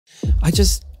I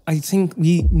think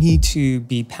we need to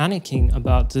be panicking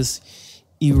about this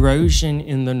erosion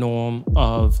in the norm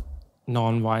of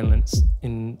nonviolence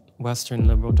in Western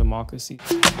liberal democracy.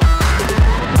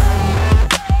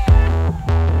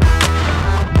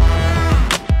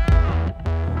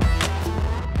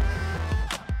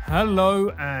 Hello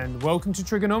and welcome to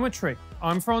TRIGGERnometry.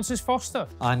 I'm Francis Foster.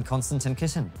 I'm Konstantin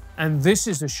Kisin. And this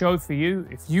is the show for you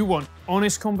if you want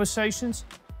honest conversations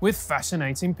with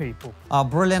fascinating people. Our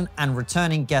brilliant and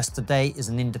returning guest today is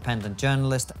an independent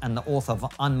journalist and the author of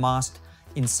Unmasked: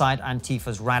 Inside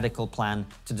Antifa's Radical Plan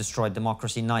to Destroy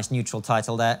Democracy. Nice neutral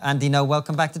title there. Andy,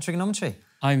 welcome back to TRIGGERnometry.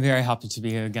 I'm very happy to be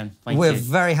here again. Thank We're you.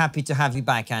 very happy to have you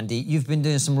back, Andy. You've been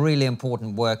doing some really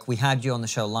important work. We had you on the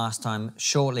show last time,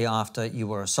 shortly after you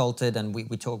were assaulted, and we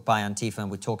talked by Antifa,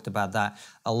 and we talked about that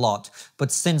a lot.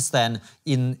 But since then,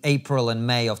 in April and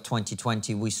May of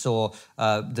 2020, we saw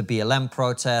the BLM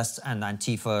protests and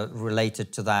Antifa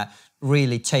related to that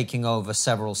really taking over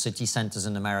several city centers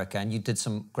in America, and you did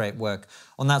some great work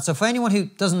on that. So for anyone who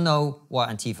doesn't know what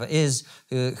Antifa is,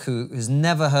 who has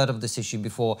never heard of this issue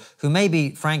before, who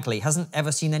maybe, frankly, hasn't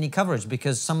ever seen any coverage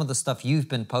because some of the stuff you've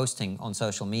been posting on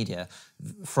social media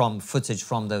from footage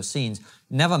from those scenes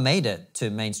never made it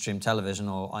to mainstream television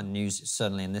or on news,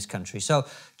 certainly in this country. So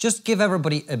just give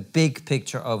everybody a big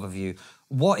picture overview.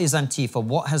 What is Antifa?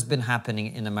 What has been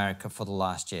happening in America for the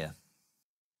last year?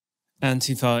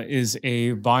 Antifa is a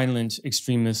violent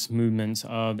extremist movement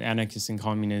of anarchists and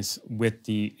communists with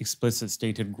the explicit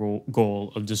stated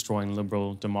goal of destroying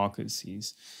liberal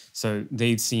democracies. So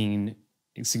they've seen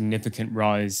a significant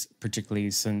rise, particularly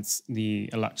since the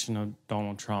election of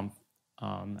Donald Trump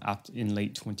in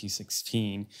late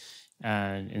 2016.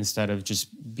 And instead of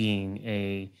just being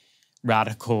a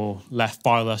radical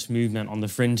far left movement on the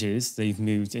fringes, they've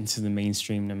moved into the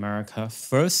mainstream in America,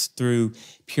 first through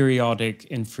periodic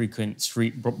infrequent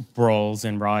street brawls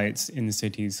and riots in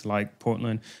cities like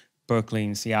Portland, Berkeley,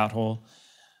 and Seattle,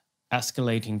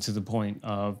 escalating to the point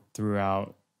of,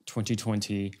 throughout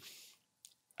 2020,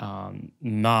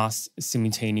 mass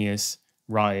simultaneous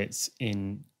riots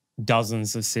in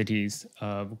dozens of cities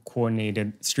of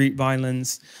coordinated street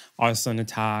violence, arson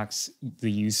attacks,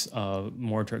 the use of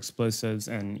mortar explosives,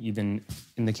 and even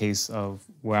in the case of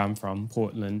where I'm from,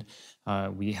 Portland,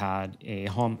 we had a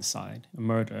homicide, a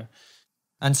murder.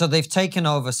 And so they've taken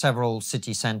over several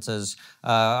city centers.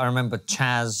 I remember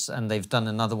Chaz, and they've done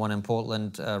another one in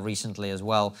Portland recently as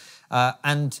well.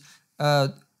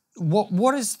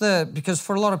 What is because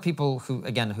for a lot of people who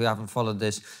haven't followed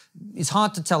this, it's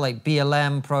hard to tell, like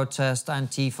BLM, protest,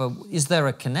 Antifa, is there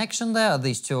a connection there? Are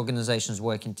these two organizations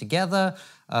working together?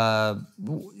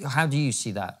 How do you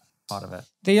see that part of it?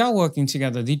 They are working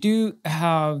together. They do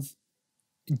have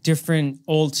different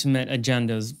ultimate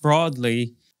agendas.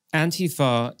 Broadly,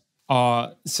 Antifa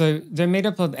they're made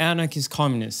up of anarchist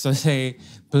communists. So they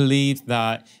believe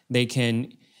that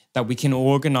we can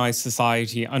organize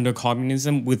society under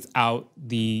communism without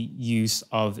the use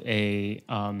of a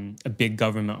big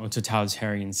government or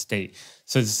totalitarian state.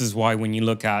 So this is why when you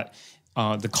look at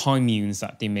the communes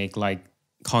that they make, like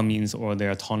communes or their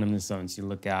autonomous zones, you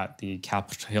look at the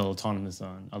Capitol Hill Autonomous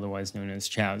Zone, otherwise known as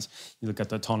Chaz, you look at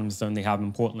the autonomous zone they have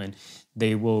in Portland,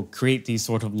 they will create these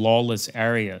sort of lawless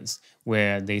areas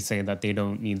where they say that they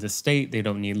don't need the state, they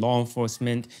don't need law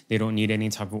enforcement, they don't need any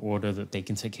type of order, that they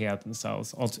can take care of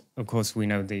themselves. Of course, we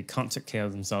know they can't take care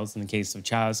of themselves. In the case of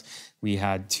Chaz, we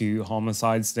had 2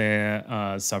 homicides there,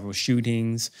 several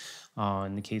shootings.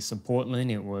 In the case of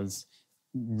Portland, it was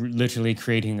literally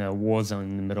creating a war zone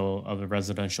in the middle of a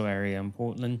residential area in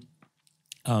Portland.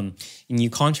 And you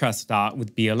contrast that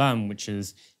with BLM, which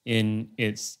is in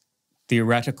its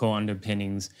theoretical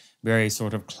underpinnings very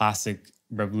sort of classic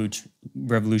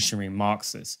revolutionary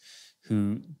Marxists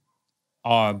who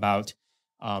are about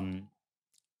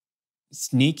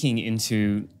sneaking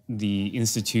into the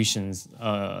institutions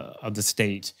of the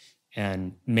state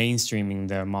and mainstreaming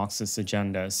their Marxist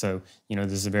agenda. So,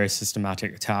 there's a very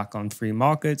systematic attack on free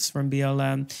markets from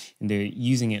BLM, and they're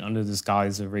using it under this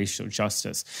guise of racial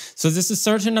justice. So there's a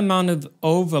certain amount of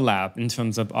overlap in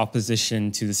terms of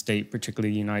opposition to the state,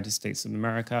 particularly the United States of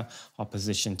America,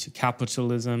 opposition to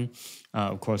capitalism,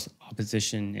 of course,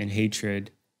 opposition and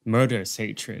hatred, murderous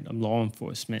hatred of law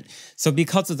enforcement. So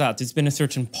because of that, there's been a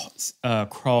certain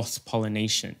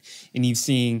cross-pollination. And you've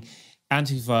seen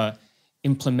Antifa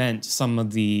implement some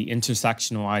of the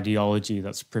intersectional ideology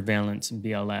that's prevalent in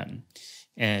BLM,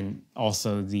 and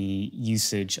also the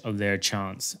usage of their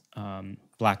chants,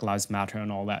 Black Lives Matter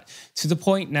and all that, to the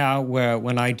point now where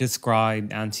when I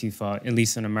describe Antifa, at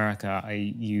least in America, I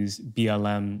use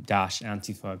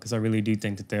BLM-Antifa because I really do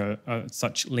think that they're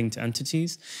such linked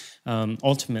entities.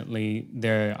 ultimately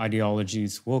their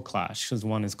ideologies will clash, because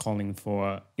one is calling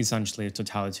for essentially a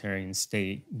totalitarian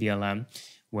state, BLM,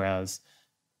 whereas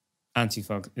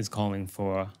Antifa is calling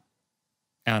for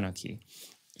anarchy.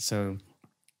 So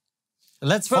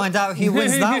let's find out who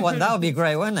wins that one. That would be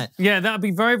great, wouldn't it? Yeah, that would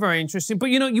be very, very interesting. But,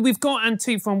 you know, we've got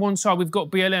Antifa on one side, we've got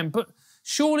BLM, but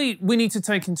surely we need to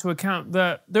take into account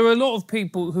that there are a lot of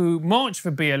people who march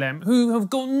for BLM who have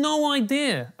got no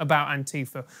idea about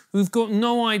Antifa, who've got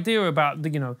no idea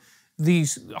about, you know,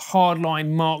 these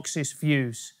hardline Marxist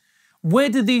views. Where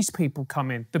do these people come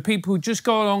in? The people who just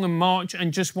go along and march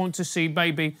and just want to see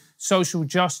maybe social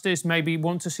justice, maybe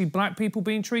want to see black people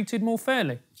being treated more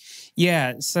fairly?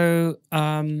 Yeah, so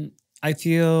I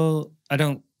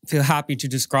don't feel happy to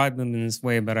describe them in this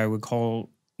way, but I would call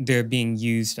they're being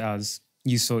used as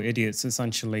useful idiots,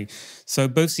 essentially. So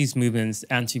both these movements,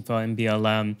 Antifa and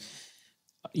BLM,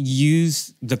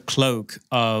 use the cloak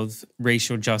of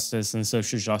racial justice and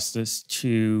social justice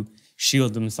to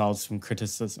shield themselves from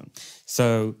criticism.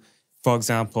 So, for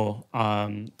example,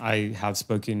 I have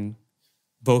spoken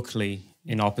vocally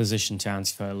in opposition to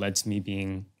Antifa. It led to me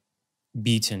being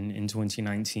beaten in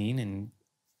 2019 and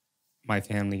my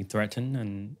family threatened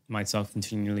and myself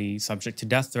continually subject to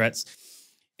death threats.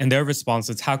 And their response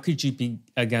is, how could you be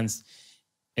against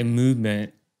a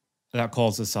movement that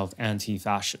calls itself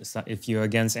anti-fascist? That if you're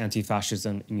against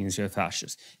anti-fascism, it means you're a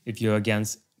fascist. If you're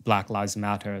against Black Lives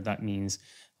Matter, that means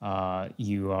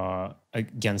you are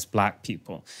against black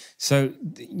people. So,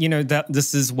 you know, that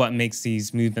this is what makes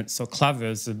these movements so clever.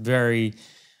 It's a very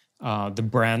the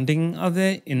branding of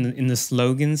it in the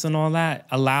slogans and all that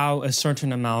allow a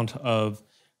certain amount of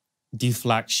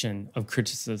deflection of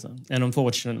criticism. And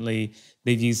unfortunately,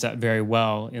 they've used that very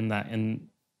well in that, and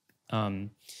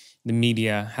the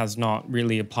media has not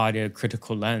really applied a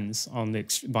critical lens on the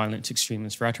violent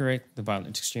extremist rhetoric, the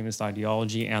violent extremist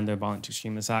ideology, and their violent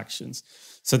extremist actions.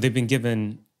 So they've been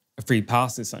given a free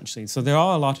pass, essentially. So there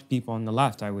are a lot of people on the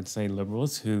left, I would say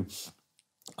liberals, who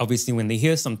obviously when they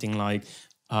hear something like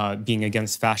being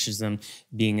against fascism,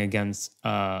 being against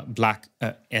anti-black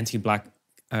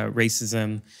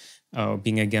racism,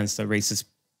 being against racist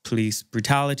police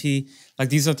brutality, like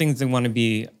these are things they want to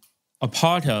be a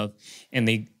part of, and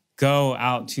they go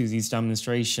out to these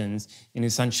demonstrations and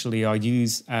essentially are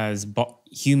used as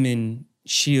human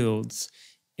shields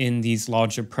in these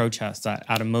larger protests that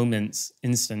at a moment's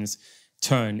instance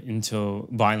turn into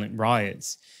violent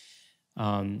riots.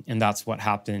 And that's what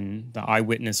happened, that I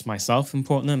witnessed myself in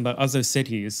Portland, but other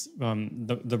cities,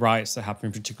 the riots that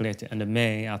happened particularly at the end of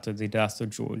May after the death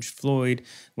of George Floyd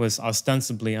was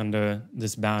ostensibly under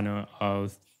this banner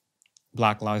of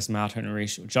Black Lives Matter and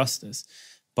racial justice.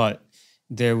 But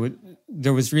there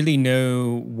was really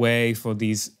no way for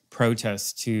these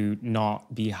protests to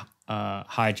not be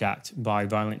hijacked by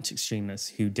violent extremists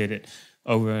who did it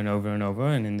over and over and over.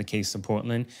 And in the case of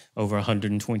Portland, over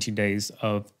 120 days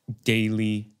of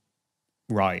daily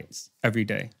riots every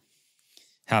day,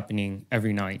 happening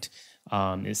every night.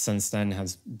 It since then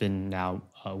has been now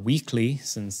weekly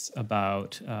since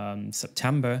about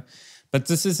September. But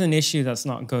this is an issue that's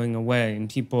not going away. And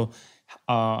people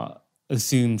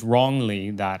assumed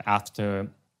wrongly that after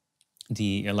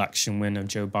the election win of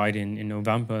Joe Biden in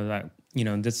November that, you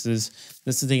know, this is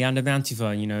the end of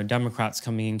Antifa, you know, Democrats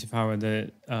coming into power,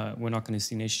 that we're not going to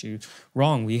see an issue.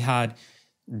 Wrong. We had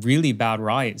really bad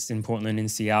riots in Portland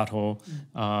and Seattle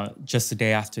just the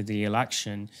day after the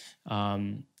election.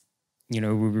 You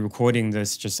know, we were recording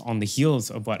this just on the heels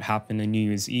of what happened on New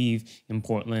Year's Eve in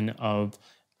Portland of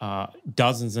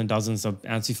dozens and dozens of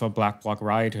Antifa Black Bloc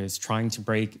rioters trying to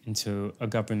break into a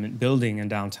government building in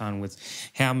downtown with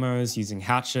hammers, using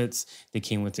hatchets. They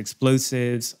came with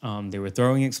explosives. They were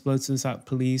throwing explosives at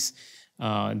police.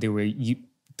 They were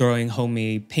throwing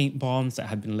homemade paint bombs that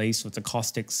had been laced with a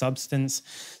caustic substance.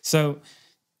 So,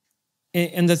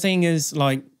 and the thing is,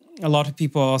 like, a lot of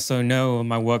people also know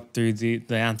my work through the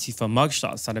Antifa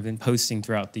mugshots that I've been posting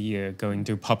throughout the year, going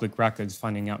through public records,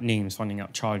 finding out names, finding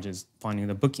out charges, finding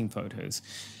the booking photos.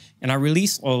 And I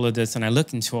release all of this and I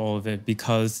look into all of it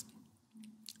because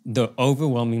the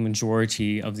overwhelming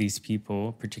majority of these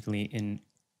people, particularly in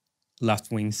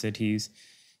left-wing cities,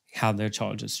 had their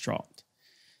charges dropped.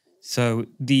 So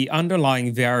the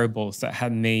underlying variables that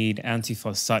have made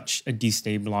Antifa such a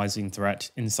destabilizing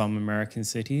threat in some American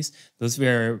cities, those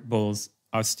variables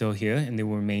are still here and they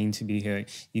will remain to be here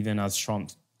even as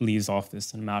Trump leaves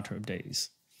office in a matter of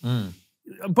days. Mm.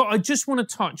 But I just want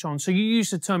to touch on, so you use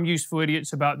the term useful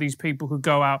idiots about these people who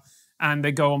go out and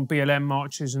they go on BLM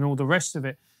marches and all the rest of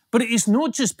it. But it's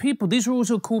not just people. These are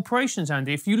also corporations,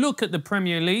 Andy. If you look at the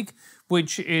Premier League,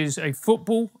 which is a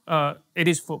football, it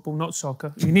is football, not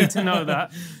soccer. You need to know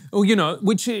that. Or, you know,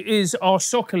 which is our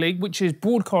soccer league, which is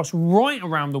broadcast right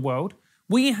around the world.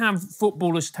 We have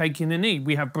footballers taking the knee.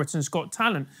 We have Britain's Got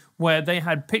Talent, where they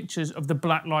had pictures of the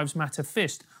Black Lives Matter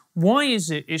fist. Why is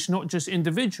it it's not just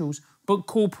individuals, but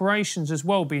corporations as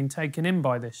well being taken in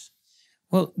by this?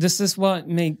 Well, this is what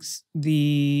makes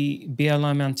the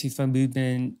BLM Antifa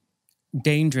movement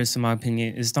dangerous, in my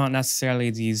opinion. It's not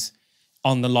necessarily these,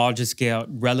 on the larger scale,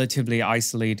 relatively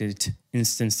isolated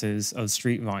instances of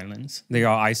street violence. They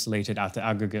are isolated at the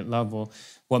aggregate level.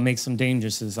 What makes them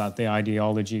dangerous is that the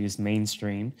ideology is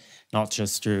mainstream, not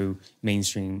just through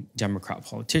mainstream Democrat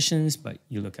politicians, but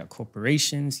you look at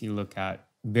corporations, you look at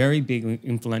very big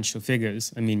influential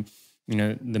figures. I mean, you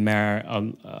know, the mayor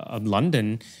of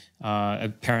London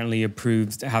apparently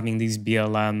approved having these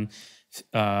BLM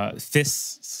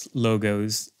fists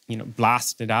logos, you know,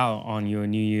 blasted out on your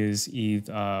New Year's Eve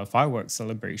fireworks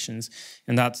celebrations.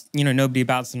 And that's, you know, nobody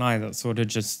bats an eye. That's sort of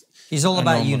just He's all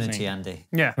about unity, Andy.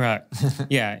 Yeah. Right.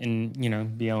 Yeah. And, you know,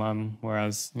 BLM,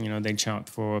 whereas, you know, they chant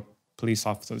for police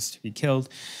officers to be killed.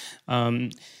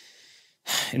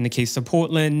 In the case of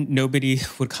Portland, nobody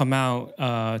would come out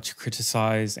to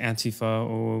criticize Antifa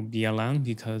or BLM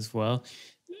because, well,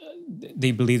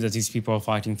 they believe that these people are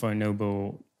fighting for a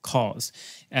noble cause.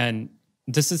 And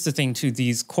this is the thing, too.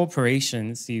 These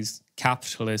corporations, these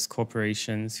capitalist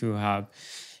corporations who have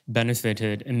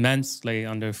benefited immensely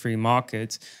under free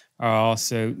markets are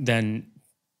also then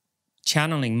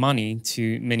channeling money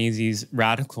to many of these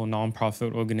radical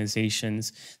nonprofit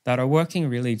organizations that are working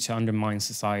really to undermine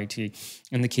society.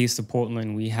 In the case of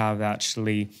Portland, we have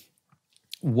actually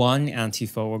one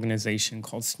Antifa organization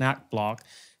called Snack Block,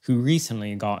 who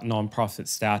recently got nonprofit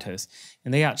status,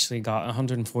 and they actually got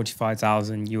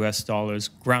 $145,000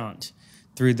 grant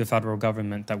through the federal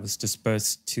government that was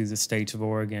dispersed to the state of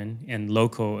Oregon, and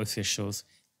local officials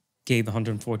gave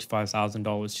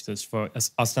 $145,000 to this for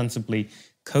ostensibly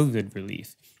COVID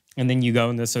relief. And then you go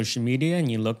on the social media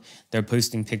and you look, they're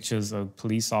posting pictures of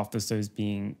police officers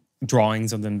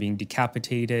drawings of them being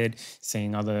decapitated,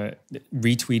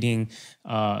 retweeting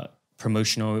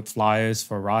promotional flyers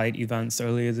for riot events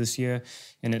earlier this year.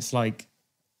 And it's like,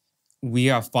 we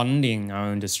are funding our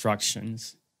own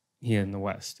destructions here in the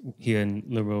West, here in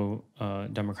liberal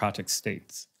democratic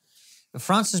states.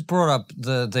 Francis brought up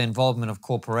the involvement of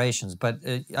corporations, but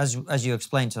as you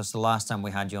explained to us the last time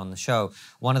we had you on the show,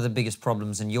 one of the biggest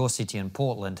problems in your city, in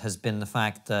Portland, has been the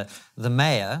fact that the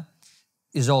mayor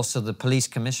is also the police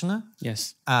commissioner.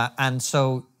 Yes. And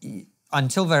so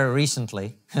until very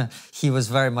recently, he was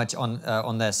very much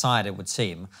on their side, it would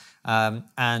seem.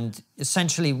 And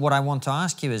essentially what I want to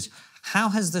ask you is, how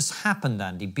has this happened,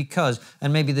 Andy? Because,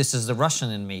 and maybe this is the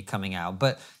Russian in me coming out,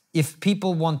 but if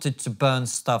people wanted to burn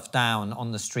stuff down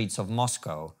on the streets of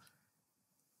Moscow,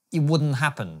 it wouldn't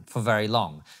happen for very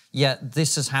long. Yet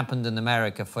this has happened in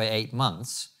America for 8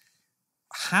 months.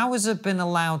 How has it been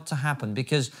allowed to happen?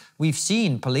 Because we've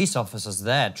seen police officers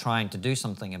there trying to do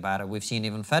something about it. We've seen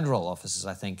even federal officers,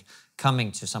 I think,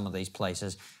 coming to some of these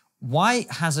places. Why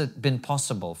has it been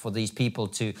possible for these people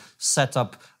to set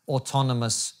up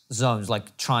autonomous zones,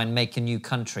 like try and make a new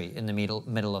country in the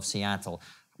middle of Seattle?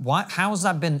 How has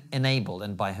that been enabled,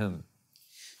 and by whom?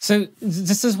 So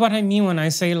this is what I mean when I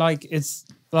say, like, it's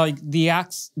like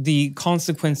the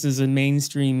consequences of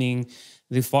mainstreaming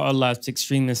the far-left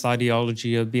extremist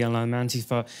ideology of BLM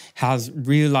Antifa has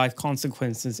real-life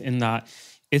consequences in that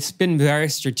it's been very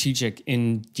strategic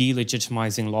in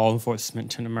delegitimizing law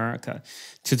enforcement in America,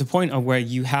 to the point of where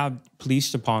you have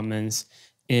police departments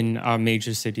in our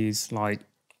major cities like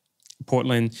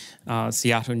Portland,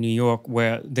 Seattle, New York,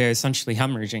 where they're essentially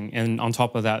hemorrhaging. And on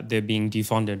top of that, they're being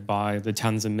defunded by the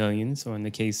tens of millions. Or in the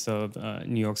case of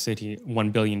New York City,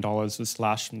 $1 billion was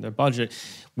slashed from their budget,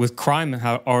 with crime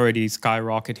already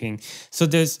skyrocketing. So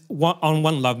there's, on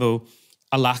one level,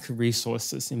 a lack of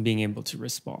resources in being able to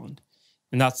respond.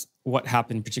 And that's what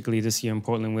happened particularly this year in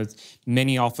Portland, with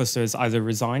many officers either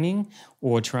resigning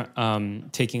or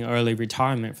taking early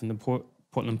retirement from the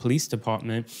Portland Police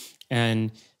Department.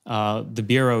 And the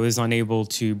Bureau is unable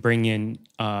to bring in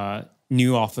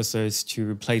new officers to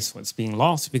replace what's being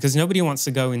lost, because nobody wants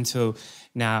to go into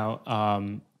now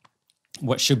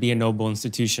what should be a noble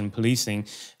institution, policing,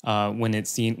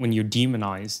 when you're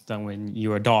demonized, than when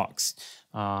you are doxxed,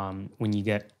 when you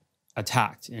get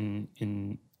attacked,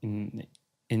 in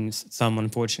some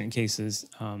unfortunate cases,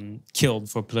 killed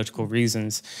for political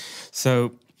reasons.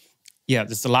 So yeah,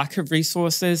 there's the lack of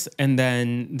resources, and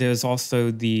then there's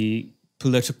also the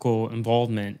political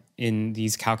involvement in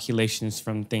these calculations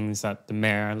from things that the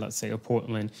mayor, let's say, of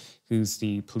Portland, who's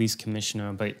the police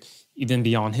commissioner, but even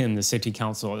beyond him, the city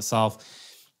council itself,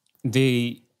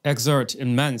 they exert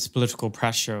immense political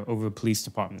pressure over police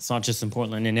departments, not just in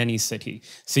Portland, in any city.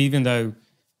 So even though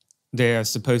they're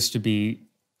supposed to be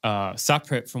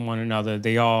separate from one another,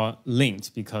 they are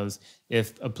linked, because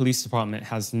if a police department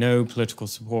has no political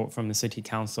support from the city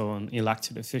council and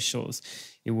elected officials,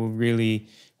 it will really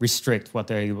restrict what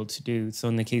they're able to do. So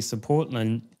in the case of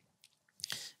Portland,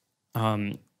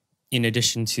 in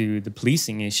addition to the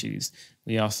policing issues,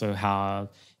 we also have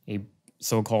a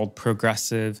so-called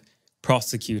progressive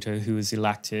prosecutor who is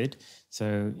elected.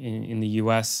 So in the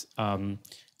US,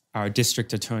 our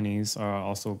district attorneys are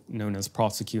also known as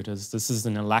prosecutors. This is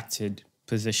an elected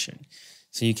position.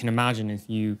 So you can imagine if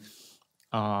you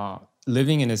are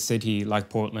living in a city like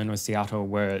Portland or Seattle,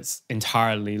 where it's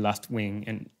entirely left-wing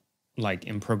and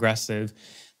and progressive,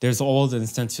 there's all the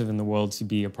incentive in the world to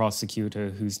be a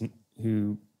prosecutor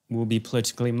who will be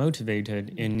politically motivated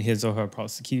in his or her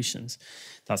prosecutions.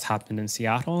 That's happened in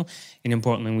Seattle. And in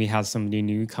Portland, we had somebody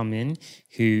new come in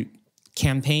who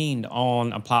campaigned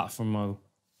on a platform of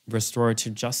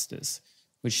restorative justice,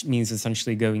 which means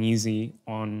essentially going easy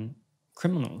on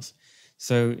criminals.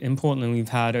 So in Portland, we've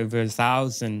had over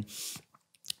 1,000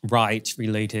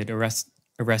 right-related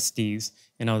arrestees,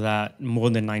 that more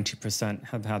than 90%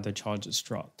 have had their charges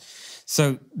dropped.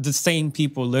 So the same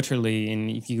people literally,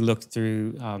 and if you look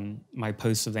through my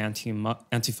posts of the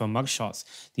Antifa mugshots,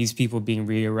 these people being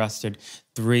rearrested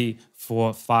 3,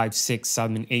 4, 5, 6,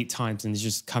 7, 8 times, and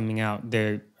just coming out.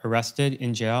 They're arrested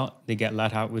in jail, they get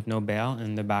let out with no bail,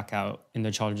 and they're back out, and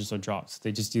their charges are dropped. So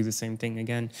they just do the same thing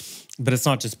again. But it's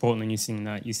not just Portland, you see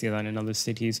that in other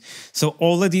cities. So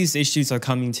all of these issues are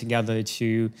coming together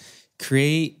to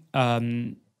create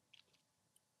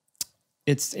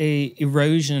it's a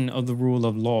erosion of the rule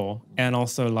of law, and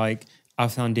also our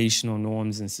foundational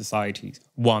norms in society.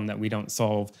 One, that we don't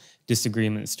solve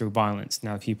disagreements through violence.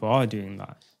 Now people are doing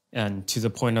that. And to the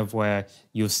point of where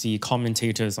you'll see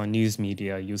commentators on news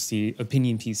media, you'll see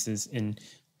opinion pieces in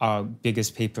our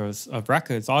biggest papers of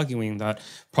records arguing that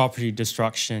property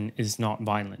destruction is not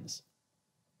violence.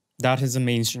 That is a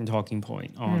mainstream talking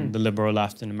point on the liberal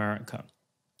left in America.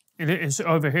 It is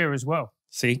over here as well.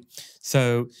 See?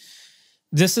 So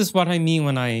this is what I mean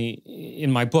when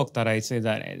in my book, that I say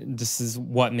that this is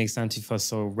what makes Antifa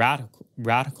so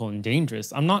radical and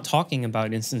dangerous. I'm not talking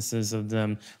about instances of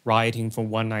them rioting for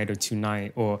one night or 2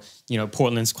 nights, or,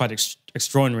 Portland's quite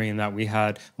extraordinary in that we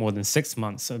had more than 6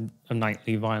 months of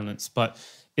nightly violence, but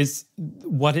it's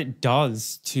what it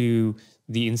does to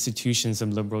the institutions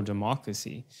of liberal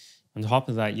democracy. On top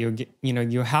of that,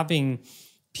 you're having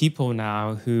people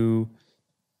now who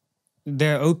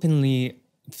they're openly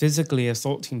physically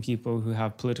assaulting people who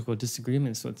have political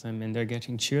disagreements with them, and they're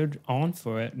getting cheered on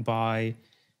for it by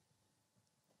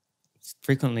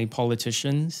frequently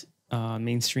politicians,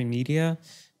 mainstream media.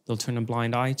 They'll turn a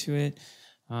blind eye to it.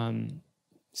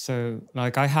 So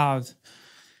I have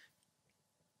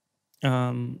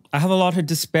a lot of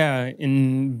despair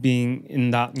in being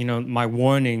in that, my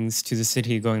warnings to the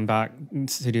city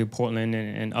of Portland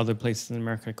and other places in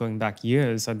America going back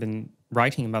years. I've been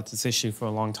writing about this issue for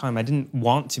a long time. I didn't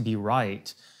want to be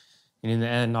right. And in the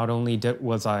end, not only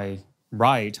was I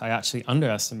right, I actually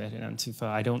underestimated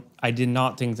Antifa. I did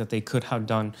not think that they could have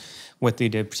done what they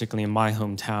did, particularly in my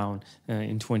hometown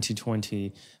in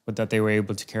 2020, but that they were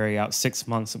able to carry out 6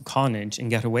 months of carnage and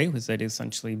get away with it,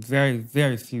 essentially. Very,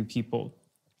 very few people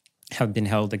have been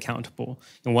held accountable.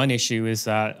 And one issue is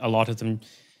that a lot of them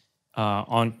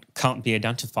can't be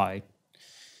identified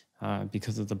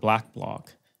because of the black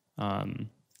bloc.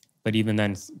 But even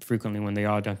then, frequently when they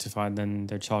are identified, then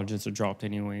their charges are dropped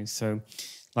anyway. So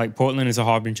Portland is a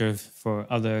harbinger for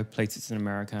other places in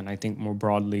America. And I think more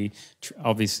broadly,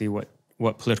 obviously what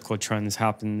political trends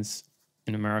happens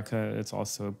in America, it's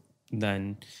also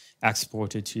then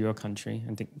exported to your country.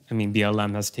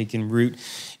 BLM has taken root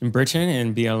in Britain,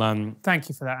 and BLM... Thank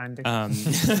you for that, Andy.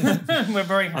 We're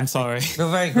very happy. I'm sorry. We're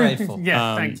very grateful.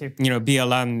 Yeah, thank you.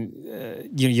 BLM,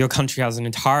 your country has an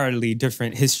entirely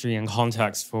different history and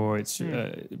context for its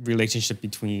relationship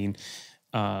between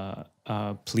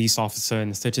police officer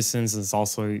and citizens. There's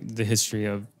also the history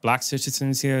of black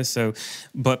citizens here.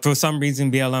 But for some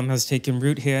reason, BLM has taken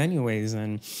root here anyways,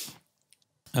 and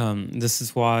this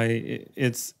is why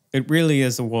it really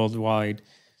is a worldwide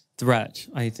threat,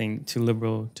 I think, to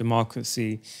liberal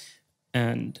democracy,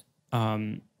 and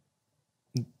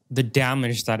the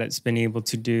damage that it's been able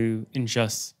to do in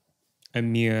just a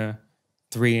mere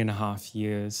 3.5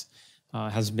 years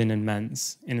has been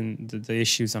immense, and the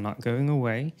issues are not going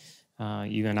away.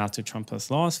 Even after Trump has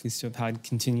lost, we still have had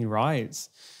continued riots.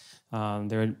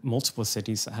 There are multiple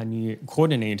cities that had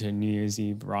coordinated New Year's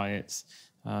Eve riots.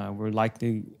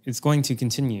 It's going to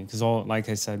continue because like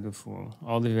I said before,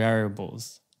 all the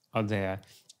variables are there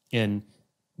in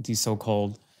the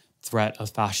so-called threat of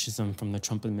fascism from the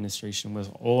Trump administration was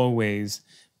always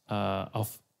a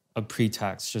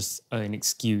pretext, just an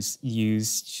excuse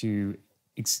used to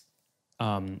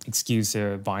excuse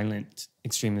their violent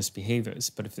extremist behaviors.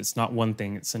 But if it's not one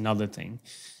thing, it's another thing.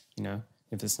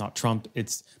 If it's not Trump,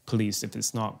 it's police. If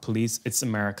it's not police, it's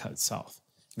America itself.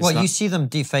 Well, you see them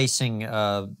defacing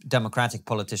Democratic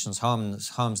politicians'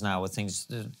 homes now with things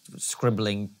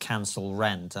scribbling "cancel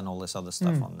rent" and all this other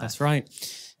stuff on there. That's right.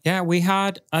 Yeah, we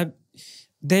had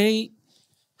this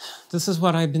is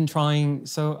what I've been trying.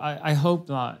 So I hope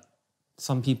that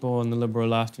some people on the liberal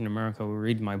left in America will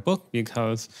read my book,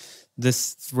 because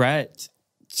this threat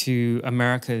to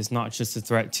America is not just a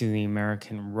threat to the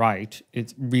American right.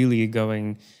 It's really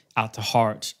going at the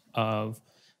heart of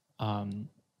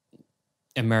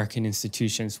American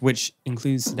institutions, which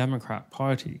includes the Democrat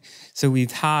Party. So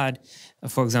we've had,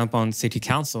 for example, on city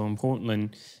council in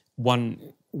Portland,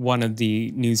 one of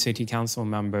the new city council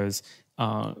members,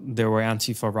 there were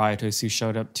Antifa rioters who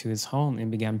showed up to his home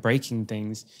and began breaking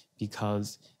things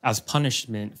because, as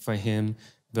punishment for him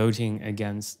voting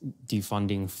against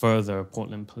defunding further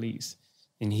Portland police.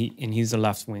 And he's a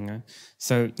left-winger.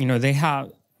 So,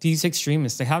 these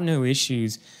extremists, they have no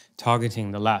issues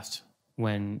targeting the left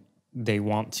when they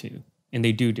want to, and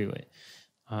they do it.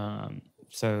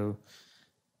 So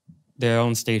their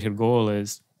own stated goal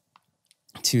is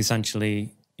to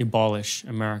essentially abolish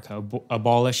America,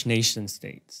 abolish nation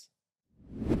states.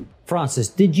 Francis,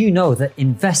 did you know that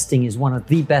investing is one of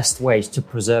the best ways to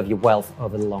preserve your wealth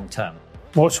over the long term?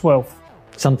 What's wealth?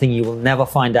 Something you will never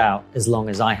find out as long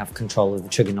as I have control of the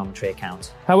TRIGGERnometry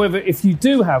account. However, if you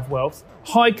do have wealth,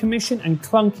 high commission and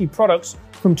clunky products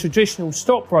from traditional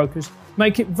stockbrokers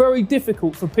make it very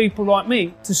difficult for people like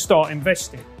me to start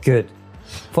investing. Good.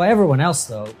 For everyone else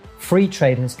though,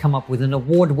 Freetrade has come up with an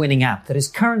award-winning app that is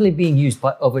currently being used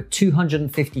by over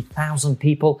 250,000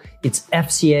 people. It's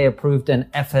FCA approved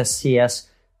and FSCS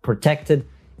protected.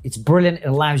 It's brilliant. It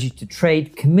allows you to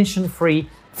trade commission-free.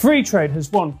 Freetrade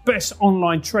has won Best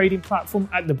Online Trading Platform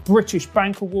at the British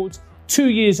Bank Awards 2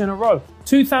 years in a row,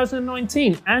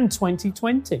 2019 and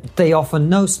 2020. They offer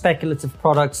no speculative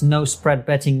products, no spread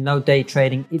betting, no day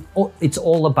trading. It's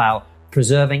all about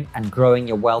preserving and growing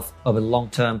your wealth over the long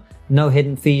term. No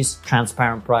hidden fees,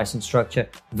 transparent pricing structure,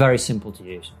 very simple to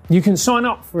use. You can sign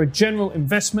up for a general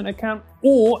investment account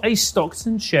or a stocks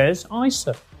and shares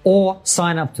ISA. Or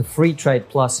sign up to Freetrade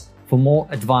Plus for more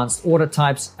advanced order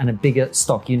types and a bigger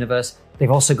stock universe.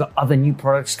 They've also got other new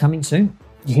products coming soon.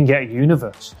 You can get a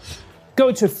universe.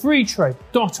 Go to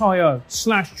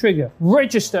freetrade.io/trigger,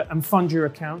 register and fund your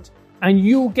account, and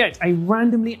you'll get a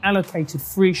randomly allocated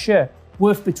free share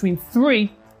worth between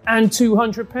 £3 and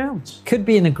 £200. Could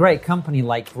be in a great company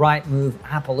like Rightmove,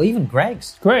 Apple, even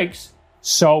Greg's. Greg's?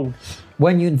 Sold.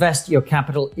 When you invest, your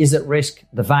capital is at risk.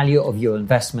 The value of your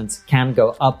investments can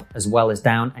go up as well as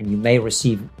down, and you may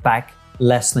receive back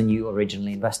less than you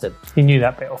originally invested. He knew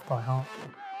that bit off by heart.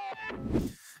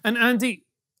 And Andy,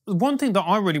 one thing that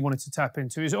I really wanted to tap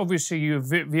into is obviously you have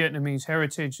Vietnamese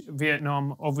heritage.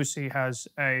 Vietnam obviously has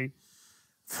a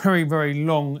very, very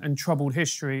long and troubled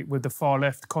history with the far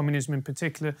left, communism in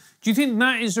particular. Do you think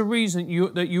that is the reason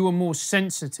that you are more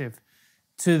sensitive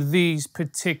to these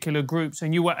particular groups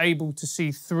and you were able to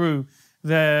see through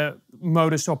their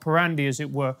modus operandi, as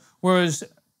it were, whereas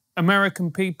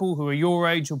American people who are your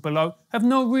age or below have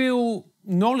no real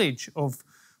knowledge of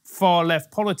far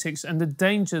left politics and the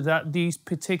danger that these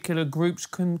particular groups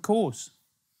can cause?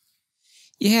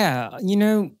 Yeah,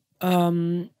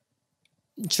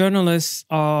 journalists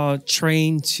are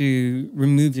trained to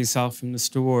remove yourself from the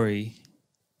story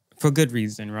for good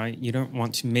reason, right? You don't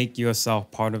want to make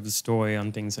yourself part of the story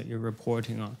on things that you're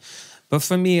reporting on. But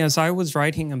for me, as I was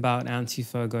writing about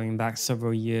Antifa going back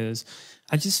several years,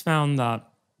 I just found that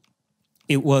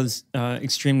it was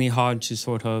extremely hard to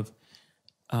sort of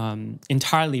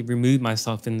entirely remove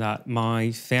myself in that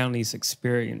my family's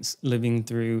experience living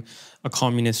through a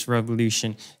communist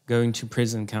revolution, going to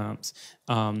prison camps,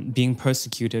 being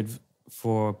persecuted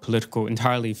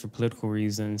entirely for political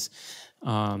reasons.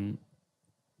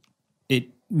 It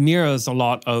mirrors a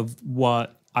lot of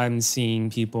what I'm seeing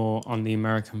people on the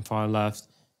American far left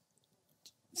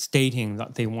stating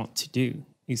that they want to do,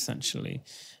 essentially.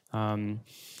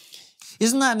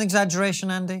 Isn't that an exaggeration,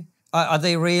 Andy? Are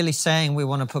they really saying we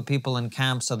want to put people in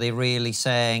camps? Are they really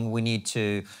saying we need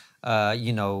to,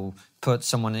 put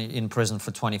someone in prison for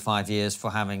 25 years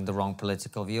for having the wrong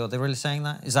political view. Are they really saying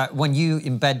that? Is that when you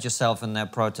embed yourself in their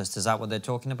protest, is that what they're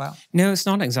talking about? No, it's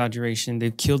not exaggeration.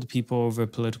 They've killed people over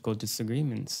political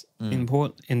disagreements.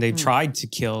 And they tried to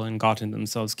kill and gotten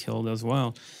themselves killed as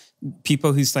well.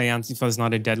 People who say Antifa is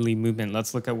not a deadly movement,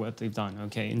 let's look at what they've done.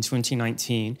 Okay, in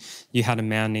 2019, you had a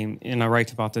man named, and I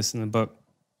write about this in the book,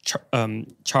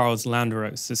 Charles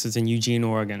Landeros. This is in Eugene,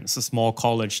 Oregon. It's a small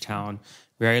college town,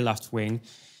 very left-wing.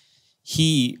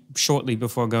 He, shortly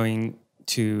before going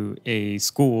to a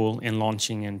school and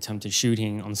launching an attempted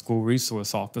shooting on school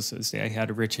resource officers, they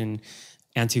had written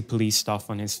anti-police stuff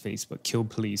on his Facebook, kill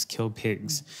police, kill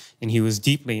pigs. And he was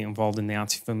deeply involved in the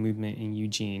Antifa movement in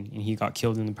Eugene, and he got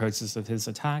killed in the process of his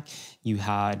attack. You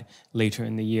had, later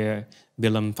in the year,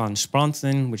 Willem van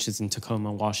Spransen, which is in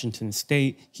Tacoma, Washington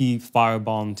State. He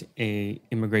firebombed a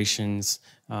immigration's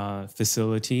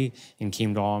facility and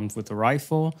came armed with a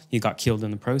rifle. He got killed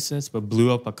in the process, but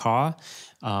blew up a car.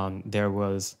 There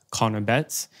was Connor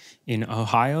Betts in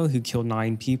Ohio, who killed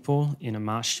 9 people in a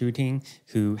mass shooting,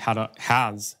 who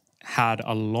has had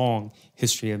a long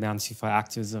history of Antifa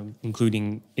activism,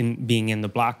 including being in the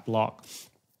Black Bloc.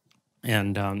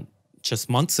 And just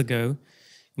months ago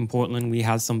in Portland, we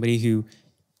had somebody who,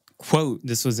 quote,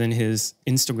 this was in his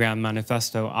Instagram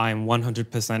manifesto, I am 100%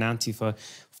 Antifa,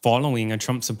 following a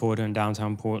Trump supporter in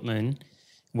downtown Portland,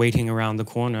 waiting around the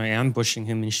corner, ambushing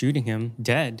him and shooting him,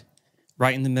 dead,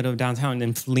 right in the middle of downtown, and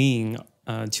then fleeing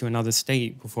to another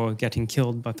state before getting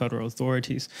killed by federal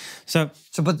authorities.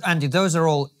 But Andy, those are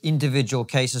all individual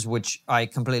cases which I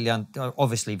completely,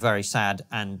 obviously very sad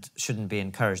and shouldn't be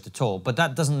encouraged at all. But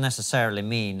that doesn't necessarily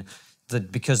mean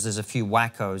that because there's a few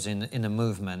wackos in a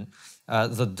movement,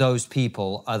 that those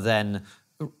people are then,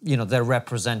 you know, they're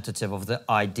representative of the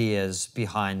ideas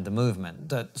behind the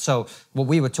movement. So what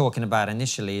we were talking about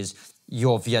initially is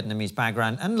your Vietnamese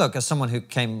background. And look, as someone who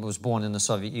was born in the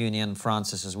Soviet Union,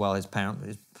 Francis as well, his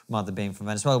mother being from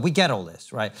Venezuela, we get all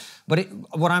this, right? But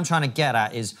what I'm trying to get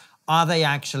at is, are they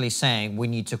actually saying we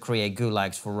need to create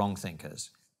gulags for wrong thinkers?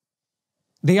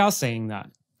 They are saying that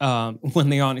when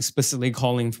they aren't explicitly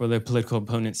calling for their political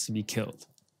opponents to be killed.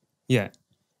 Yeah.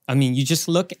 I mean, you just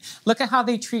look at how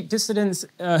they treat dissidents,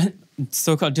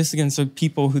 so-called dissidents, or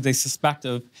people who they suspect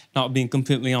of not being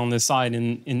completely on their side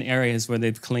in areas where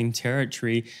they've claimed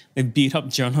territory. They've beat up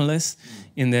journalists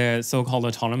in their so-called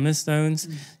autonomous zones.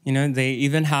 You know, they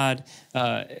even had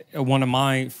one of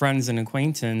my friends and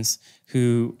acquaintance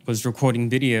who was recording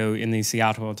video in the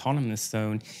Seattle autonomous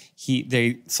zone.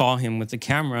 They saw him with the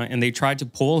camera and they tried to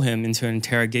pull him into an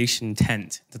interrogation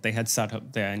tent that they had set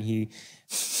up there, and he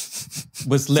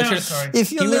was literally...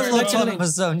 If your little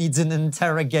autonomous zone needs an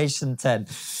interrogation tent,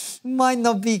 might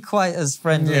not be quite as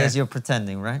friendly as you're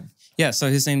pretending, right? Yeah, so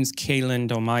his name's Kalen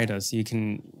Dalmaida, so you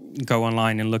can go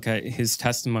online and look at his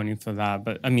testimony for that.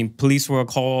 But, I mean, police were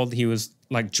called. He was,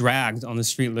 like, dragged on the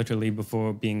street, literally,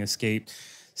 before being escaped.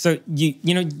 So,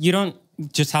 you know, you don't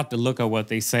just have to look at what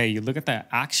they say. You look at their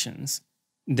actions.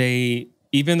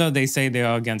 Even though they say they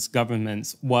are against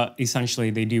governments, what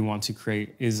essentially they do want to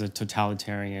create is a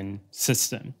totalitarian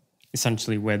system,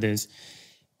 essentially, where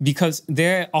because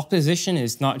their opposition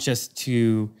is not just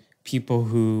to people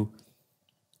who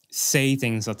say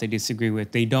things that they disagree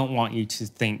with. They don't want you to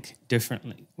think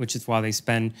differently, which is why they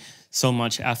spend so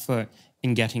much effort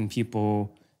in getting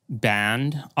people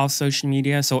banned off social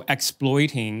media. So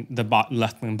exploiting the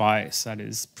left-wing bias that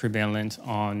is prevalent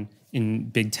in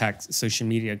big tech social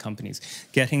media companies,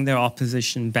 getting their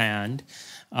opposition banned,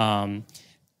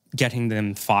 getting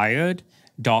them fired,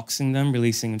 doxing them,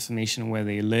 releasing information on where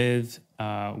they live,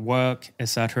 work,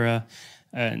 etc.,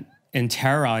 and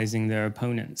terrorizing their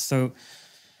opponents. So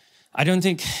I don't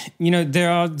think, you know,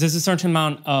 there's a certain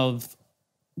amount of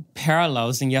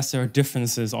parallels, and yes, there are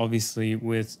differences, obviously,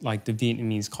 with like the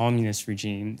Vietnamese communist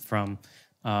regime from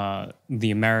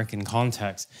the American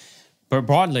context. But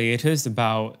broadly, it is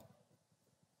about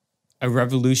a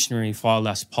revolutionary far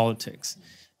left politics,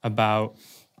 about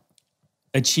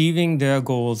achieving their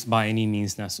goals by any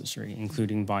means necessary,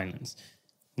 including violence,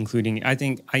 I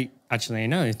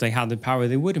know if they had the power,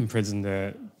 they would imprison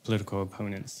their political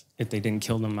opponents if they didn't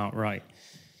kill them outright.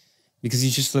 Because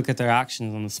you just look at their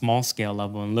actions on a small scale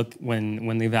level and look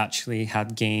when they've actually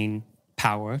had gained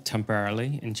power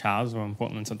temporarily in Chaz or in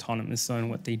Portland's autonomous zone,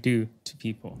 what they do to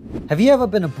people. Have you ever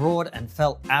been abroad and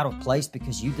felt out of place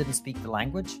because you didn't speak the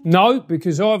language? No,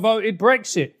 because I voted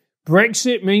Brexit.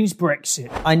 Brexit means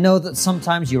Brexit. I know that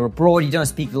sometimes you're abroad, you don't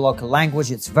speak the local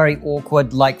language, it's very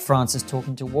awkward, like Francis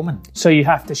talking to a woman. So you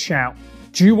have to shout.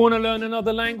 Do you want to learn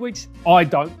another language? I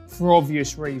don't, for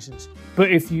obvious reasons.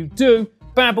 But if you do,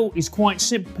 Babbel is quite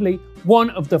simply one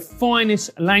of the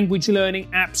finest language learning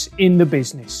apps in the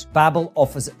business. Babbel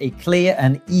offers a clear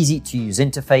and easy-to-use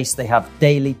interface. They have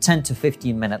daily 10 to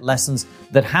 15-minute lessons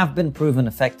that have been proven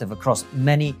effective across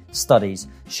many studies,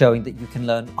 showing that you can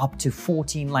learn up to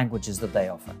 14 languages that they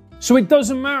offer. So it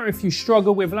doesn't matter if you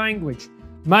struggle with language.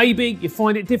 Maybe you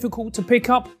find it difficult to pick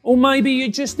up, or maybe you're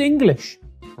just English.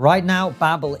 Right now,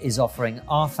 Babbel is offering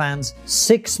our fans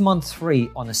 6 months free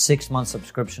on a 6-month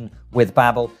subscription with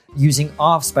Babbel using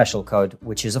our special code,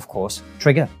 which is, of course,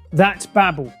 TRIGGER. That's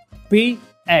Babbel,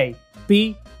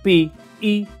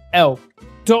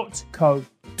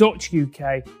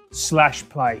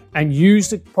 babbel.co.uk/play, and use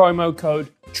the promo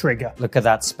code TRIGGER. Look at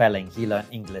that spelling. He learned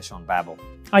English on Babbel.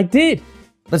 I did.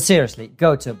 But seriously,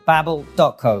 go to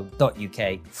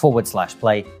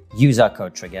babbel.co.uk/play, use our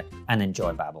code TRIGGER, and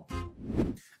enjoy Babbel.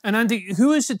 And Andy,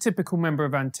 who is a typical member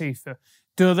of Antifa?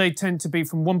 Do they tend to be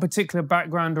from one particular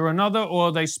background or another, or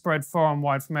are they spread far and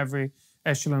wide from every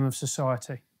echelon of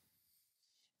society?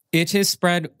 It is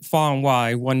spread far and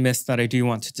wide. One myth that I do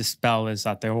want to dispel is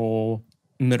that they're all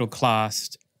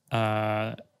middle-class,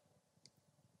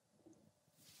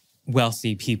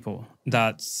 wealthy people.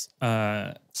 That's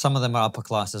Some of them are upper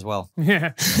class as well.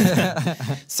 Yeah.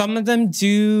 some of them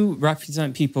do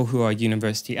represent people who are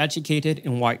university educated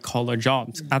in white-collar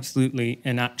jobs, absolutely.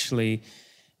 And actually,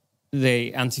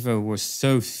 the Antifa were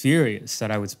so furious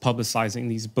that I was publicizing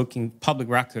these public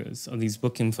records of these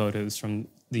booking photos from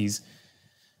these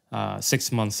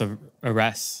 6 months of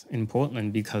arrests in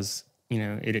Portland, because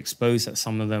it exposed that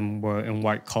some of them were in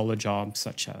white-collar jobs,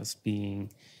 such as being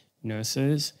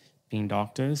nurses, being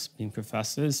doctors, being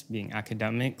professors, being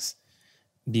academics,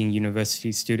 being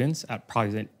university students at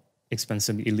private,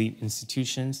 expensive, elite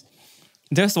institutions.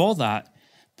 There's all that.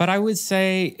 But I would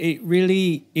say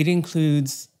it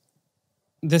includes,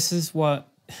 this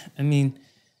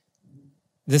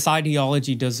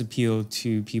ideology does appeal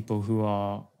to people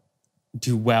who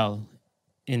do well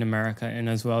in America, and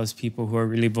as well as people who are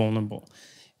really vulnerable.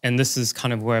 And this is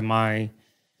kind of where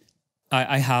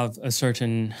I have a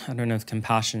certain, I don't know if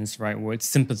compassion is the right word,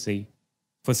 sympathy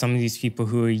for some of these people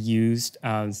who are used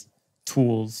as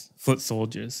tools, foot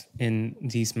soldiers in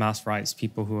these mass riots.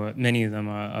 People many of them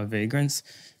are vagrants.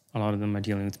 A lot of them are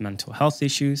dealing with mental health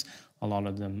issues. A lot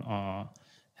of them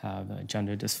have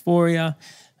gender dysphoria.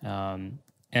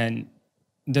 And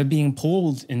they're being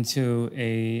pulled into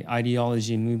a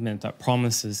ideology movement that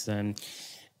promises them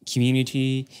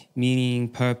community, meaning,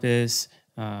 purpose,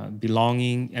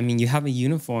 belonging. I mean, you have a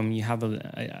uniform, you have an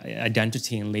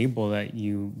identity and label that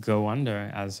you go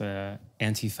under as a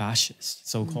anti-fascist,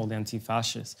 so-called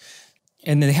anti-fascist.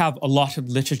 And they have a lot of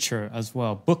literature as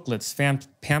well, booklets,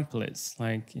 pamphlets.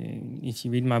 Like, if you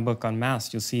read my book on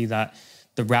masks, you'll see that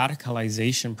the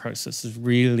radicalization process is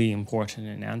really important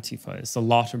in Antifa. It's a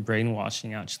lot of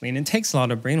brainwashing, actually. And it takes a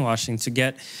lot of brainwashing to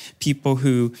get people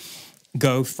who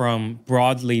go from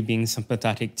broadly being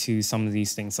sympathetic to some of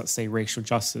these things, let's say racial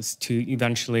justice, to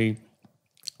eventually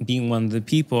being one of the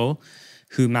people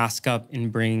who mask up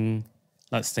and bring,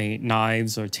 let's say,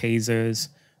 knives or tasers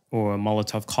or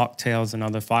Molotov cocktails and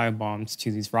other firebombs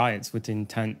to these riots with the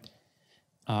intent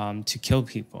to kill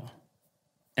people.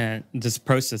 And this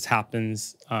process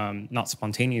happens not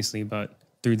spontaneously, but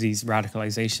through these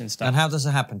radicalization steps. And how does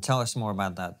it happen? Tell us more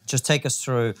about that. Just take us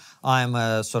through. I'm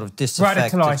a sort of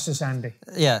disaffected... Radicalise us, Andy.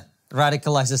 Yeah,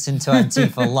 radicalise us into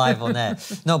Antifa live on air.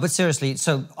 No, but seriously,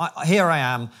 so here I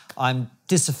am. I'm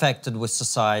disaffected with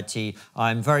society.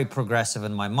 I'm very progressive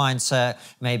in my mindset.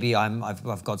 Maybe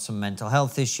I've got some mental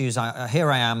health issues.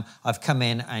 Here I am. I've come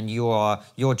in, and your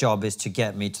job is to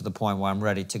get me to the point where I'm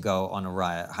ready to go on a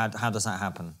riot. How does that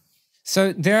happen?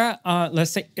 So there are, let's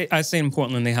say, I say in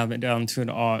Portland, they have it down to an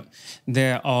art.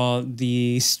 There are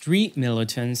the street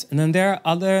militants, and then there are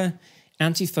other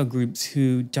Antifa groups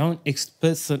who don't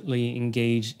explicitly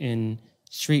engage in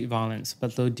street violence,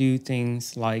 but they'll do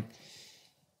things like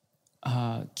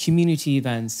community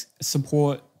events,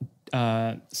 supportive,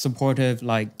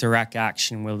 like direct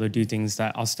action, where they'll do things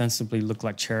that ostensibly look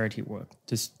like charity work,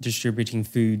 just distributing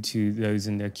food to those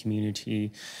in their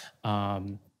community,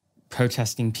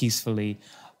 protesting peacefully.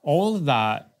 All of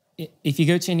that, if you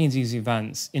go to any of these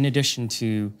events, in addition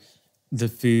to the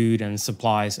food and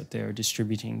supplies that they're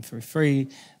distributing for free,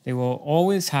 they will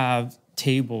always have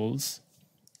tables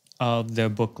of their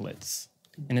booklets.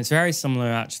 And it's very similar,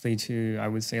 actually, to, I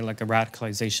would say, like a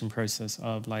radicalization process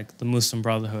of like the Muslim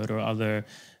Brotherhood or other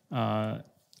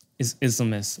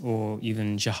Islamists or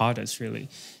even jihadists, really.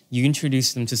 You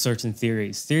introduce them to certain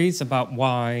theories about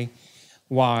why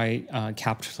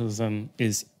capitalism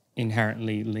is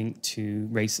inherently linked to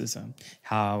racism,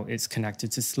 how it's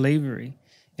connected to slavery,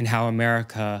 and how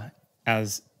America,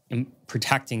 as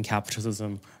protecting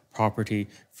capitalism, property,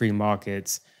 free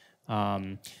markets,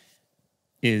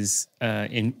 is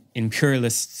an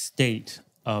imperialist state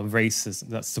of racism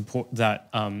that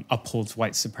upholds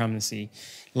white supremacy.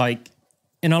 Like,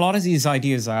 and a lot of these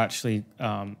ideas are actually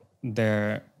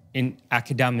they're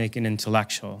academic and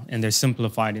intellectual, and they're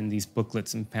simplified in these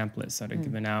booklets and pamphlets that are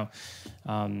given out.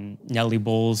 Nellie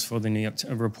Bowles for the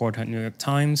a reporter at New York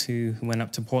Times who went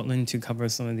up to Portland to cover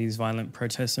some of these violent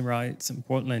protests and riots in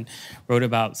Portland, wrote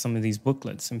about some of these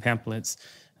booklets and pamphlets.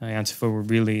 Antifa were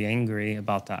really angry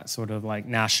about that sort of like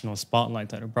national spotlight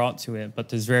that are brought to it, but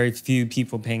there's very few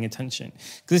people paying attention.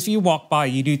 Because if you walk by,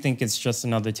 you do think it's just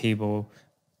another table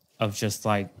of just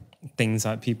like things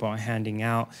that people are handing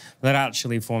out. That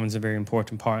actually forms a very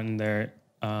important part in their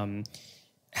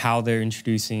how they're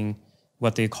introducing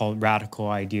what they call radical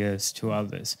ideas to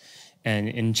others. And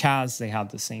in Chaz, they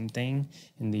had the same thing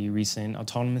in the recent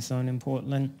autonomous zone in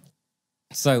Portland.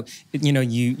 So, you know,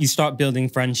 you start building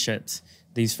friendships.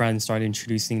 These friends start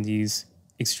introducing these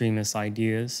extremist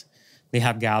ideas. They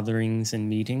have gatherings and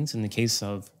meetings. In the case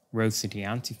of Rose City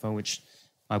Antifa, which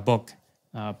my book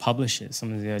publishes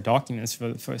some of their documents for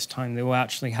the first time, they will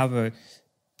actually have a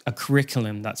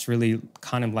curriculum that's really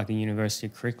kind of like a university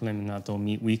curriculum, in that they'll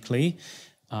meet weekly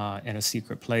in a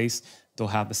secret place. They'll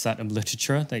have a set of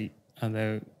literature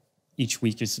that each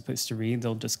week is supposed to read.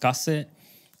 They'll discuss it.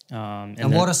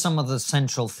 And what are some of the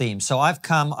central themes? So I've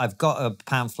got a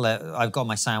pamphlet, I've got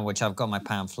my sandwich, I've got my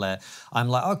pamphlet. I'm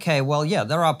like, okay, well, yeah,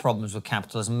 there are problems with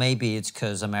capitalism. Maybe it's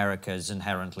because America is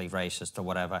inherently racist or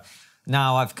whatever.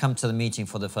 Now I've come to the meeting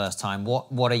for the first time.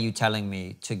 What are you telling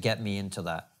me to get me into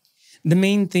that? The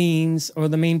main themes or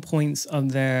the main points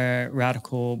of their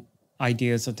radical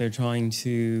ideas that they're trying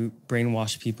to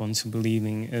brainwash people into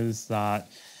believing is that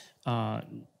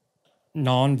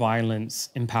non-violence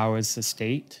empowers the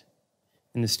state,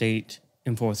 and the state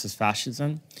enforces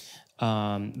fascism,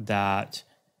 that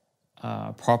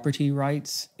property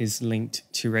rights is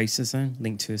linked to racism,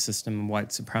 linked to a system of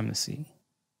white supremacy.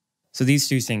 So these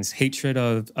two things, hatred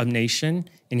of a nation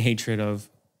and hatred of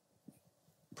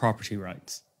property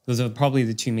rights. Those are probably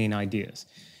the two main ideas.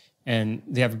 And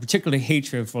they have a particular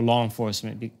hatred for law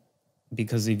enforcement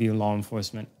because they view law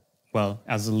enforcement, well,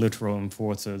 as the literal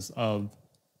enforcers of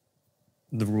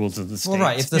the rules of the state. Well,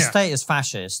 right. If the state is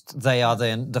fascist, they are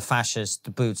then the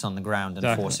fascist boots on the ground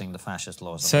enforcing the fascist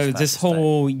laws. So this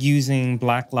whole using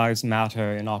Black Lives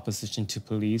Matter in opposition to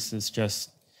police is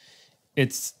just,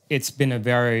 it's been a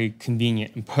very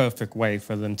convenient and perfect way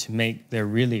for them to make their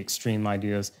really extreme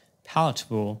ideas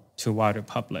palatable to a wider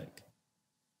public.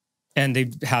 And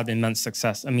they've had immense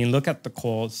success. I mean, look at the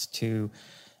calls to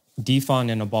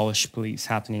defund and abolish police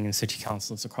happening in city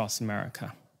councils across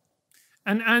America.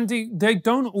 And Andy, they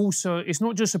don't also, it's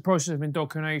not just a process of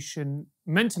indoctrination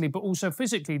mentally, but also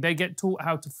physically. They get taught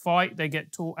how to fight, they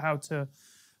get taught how to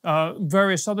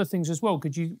various other things as well.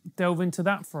 Could you delve into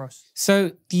that for us?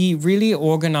 So the really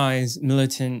organized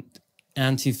militant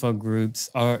Antifa groups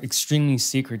are extremely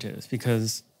secretive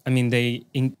because, I mean, they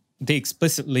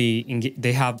explicitly,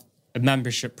 they have a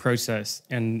membership process,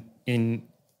 and in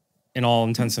all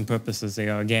intents and purposes, they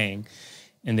are a gang,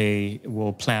 and they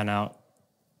will plan out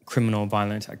criminal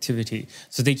violent activity.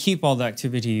 So they keep all the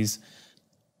activities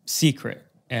secret,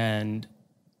 and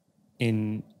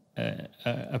in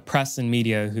a press and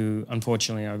media who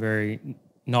unfortunately are very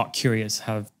not curious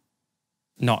have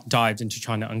not dived into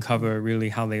trying to uncover really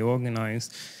how they organize.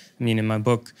 I mean, in my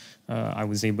book, I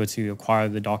was able to acquire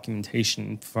the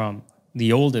documentation from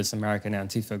the oldest American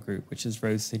Antifa group, which is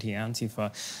Rose City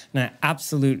Antifa. And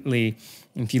absolutely,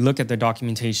 if you look at the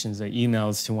documentations, the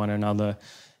emails to one another,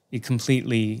 it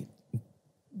completely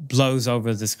blows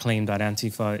over this claim that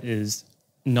Antifa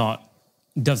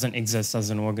doesn't exist as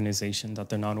an organization, that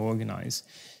they're not organized.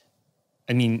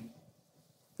 I mean,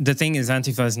 the thing is,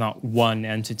 Antifa is not one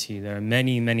entity. There are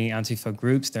many, many Antifa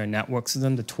groups. There are networks of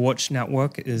them. The Torch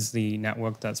Network is the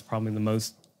network that's probably the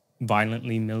most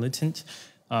violently militant.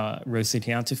 Rose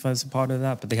City Antifa is a part of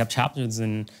that, but they have chapters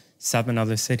in 7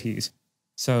 other cities.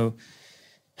 So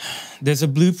there's a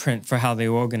blueprint for how they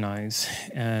organize.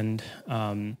 And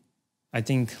I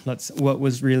think what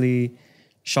was really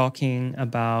shocking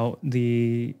about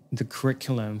the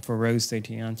curriculum for Rose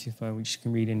City Antifa, which you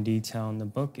can read in detail in the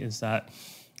book, is that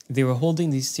they were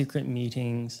holding these secret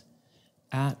meetings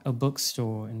at a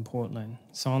bookstore in Portland.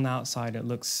 So on the outside, it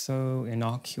looks so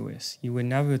innocuous. You would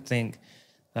never think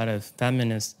that a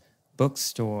feminist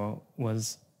bookstore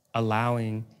was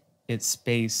allowing its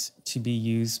space to be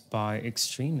used by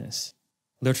extremists,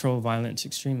 literal violent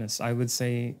extremists. I would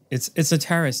say it's a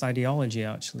terrorist ideology,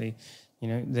 actually. You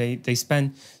know, they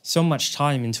spend so much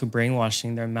time into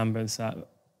brainwashing their members that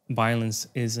violence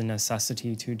is a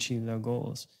necessity to achieve their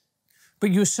goals.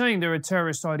 But you're saying they're a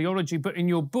terrorist ideology, but in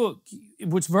your book,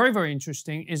 what's very, very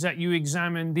interesting is that you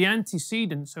examine the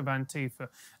antecedents of Antifa.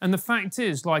 And the fact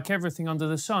is, like everything under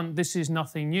the sun, this is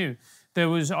nothing new. There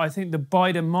was, I think, the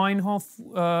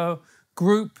Baader-Meinhof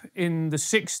group in the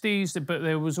 60s, but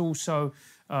there was also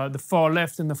the far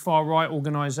left and the far right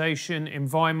organisation in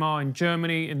Weimar in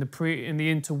Germany in the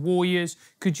interwar years.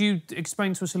 Could you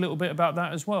explain to us a little bit about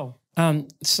that as well?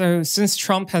 So since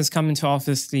Trump has come into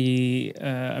office, the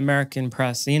American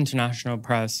press, the international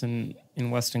press in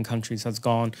Western countries has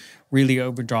gone really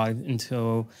overdrive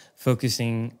into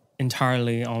focusing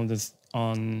entirely on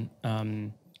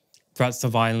threats to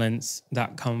violence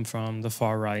that come from the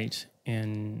far right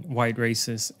and white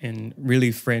racists and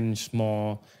really fringe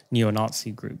small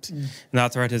neo-Nazi groups. And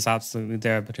that threat is absolutely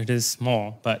there, but it is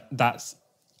small. But that's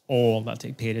all that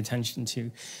they paid attention to.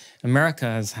 America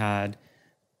has had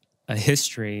a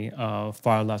history of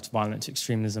far-left violent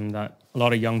extremism that a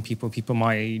lot of young people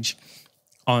my age,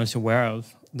 aren't aware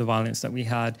of. The violence that we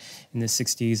had in the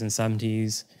 60s and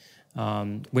 70s,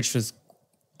 which was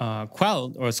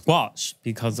quelled or squashed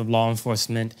because of law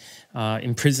enforcement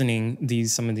imprisoning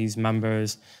some of these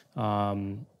members,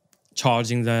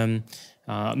 charging them.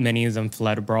 Many of them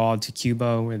fled abroad to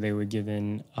Cuba, where they were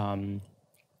given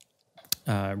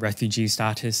refugee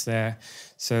status there.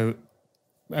 So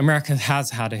America has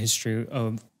had a history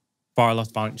of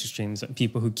far-left violent extremes,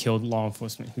 people who killed law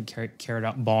enforcement, who carried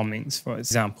out bombings, for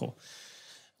example.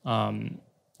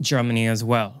 Germany as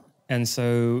well. And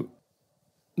so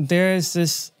there's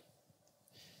this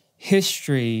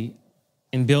history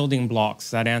in building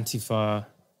blocks that Antifa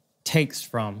takes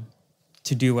from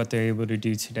to do what they're able to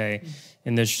do today.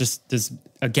 And there's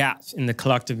a gap in the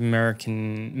collective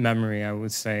American memory, I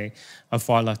would say, of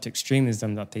far-left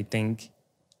extremism that they think.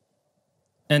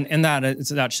 And that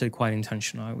is actually quite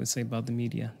intentional, I would say, about the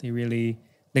media.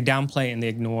 They downplay and they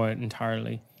ignore it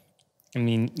entirely. I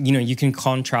mean, you can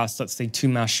contrast, let's say, 2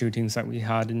 mass shootings that we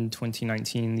had in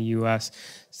 2019 in the US.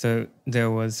 So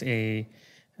there was a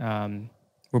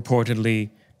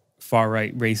reportedly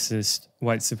far-right racist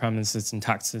white supremacist in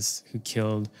Texas who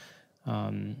killed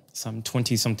some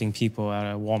 20-something people at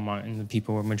a Walmart, and the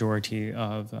people were majority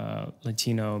of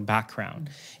Latino background.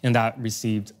 And that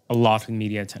received a lot of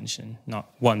media attention.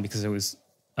 Not one, because it was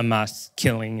a mass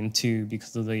killing, and 2,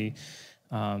 because of the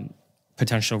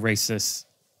potential racist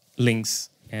links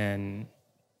and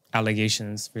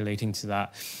allegations relating to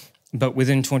that. But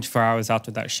within 24 hours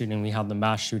after that shooting, we had the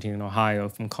mass shooting in Ohio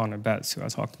from Connor Betts, who I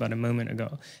talked about a moment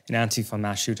ago, an Antifa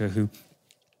mass shooter who,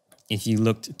 if you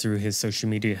looked through his social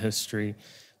media history,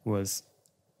 was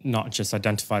not just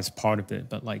identified as part of it,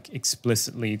 but like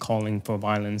explicitly calling for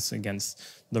violence against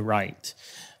the right.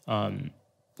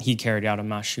 He carried out a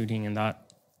mass shooting, and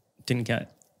that didn't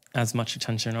get as much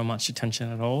attention or much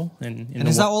attention at all. And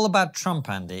is that all about Trump,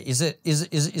 Andy? Is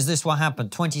this what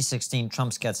happened? 2016,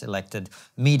 Trump gets elected.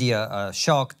 Media are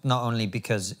shocked, not only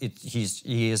because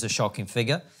he is a shocking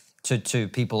figure to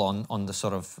people on the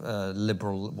sort of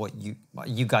liberal, what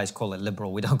you guys call it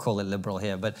liberal, we don't call it liberal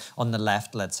here, but on the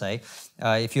left, let's say.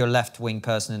 If you're a left-wing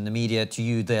person in the media, to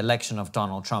you, the election of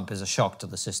Donald Trump is a shock to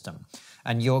the system.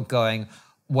 And you're going,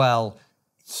 well,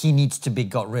 he needs to be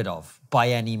got rid of by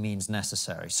any means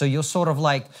necessary. So you're sort of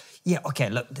like, yeah, okay,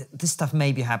 look, this stuff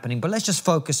may be happening, but let's just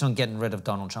focus on getting rid of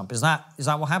Donald Trump. Is that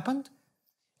what happened?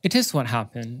 It is what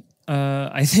happened.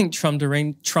 I think Trump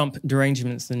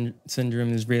derangement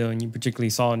syndrome is real, and you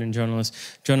particularly saw it in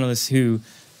journalists who,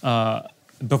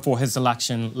 before his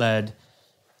election, led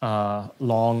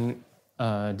long,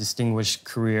 distinguished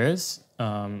careers,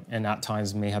 and at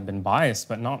times may have been biased,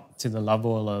 but not to the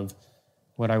level of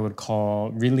what I would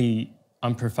call really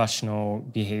unprofessional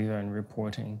behavior and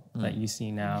reporting that you see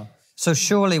now. So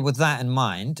surely with that in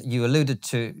mind, you alluded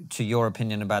to your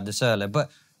opinion about this earlier,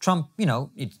 but Trump,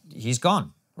 he's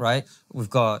gone, right? We've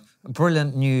got a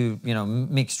brilliant new,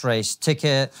 mixed race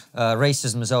ticket,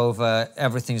 racism is over,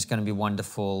 everything's going to be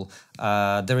wonderful,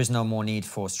 there is no more need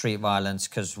for street violence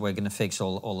because we're going to fix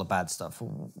all the bad stuff.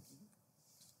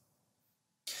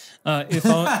 If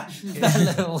only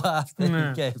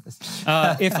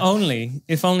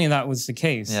that was the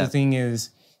case. Yeah. The thing is,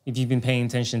 if you've been paying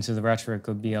attention to the rhetoric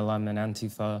of BLM and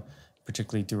Antifa,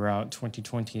 particularly throughout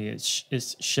 2020,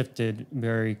 it's shifted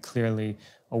very clearly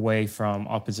away from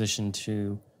opposition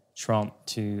to Trump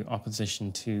to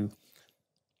opposition to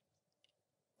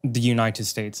the United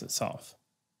States itself.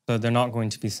 So they're not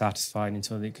going to be satisfied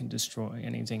until they can destroy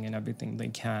anything and everything they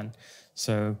can.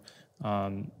 So,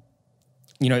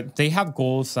 they have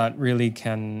goals that really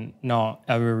can not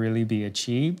ever really be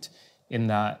achieved, in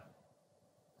that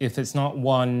if it's not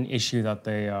one issue that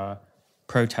they are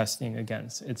protesting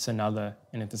against, it's another.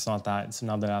 And if it's not that, it's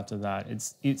another after that.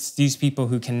 It's these people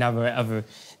who can never, ever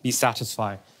be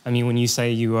satisfied. I mean, when you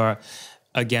say you are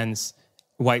against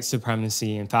white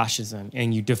supremacy and fascism,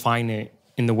 and you define it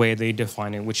in the way they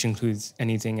define it, which includes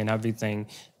anything and everything,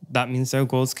 that means their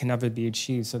goals can never be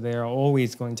achieved. So they are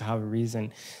always going to have a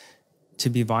reason to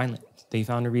be violent. They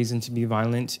found a reason to be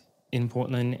violent in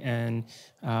Portland and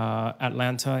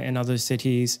Atlanta and other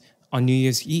cities on New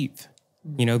Year's Eve,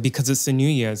 you know, because it's the New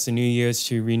Year. It's the New Year's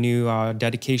to renew our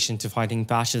dedication to fighting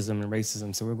fascism and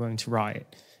racism. So we're going to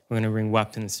riot. We're going to bring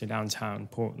weapons to downtown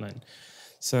Portland.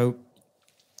 So,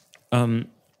 and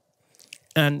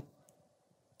I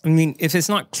mean, if it's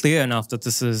not clear enough that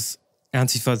this is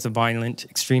Antifa is a violent,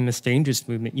 extremist, dangerous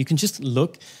movement, you can just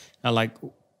look at like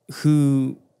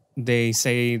who they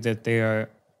say that they are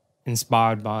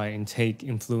inspired by and take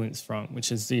influence from,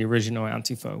 which is the original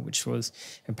Antifa, which was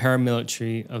a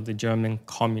paramilitary of the German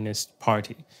Communist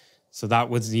Party. So that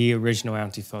was the original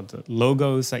Antifa. The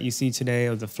logos that you see today,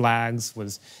 or the flags,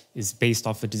 is based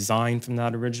off a design from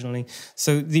that originally.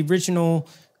 So the original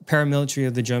paramilitary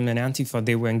of the German Antifa,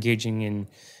 they were engaging in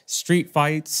street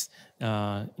fights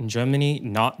in Germany,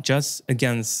 not just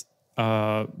against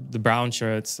the brown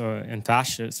shirts and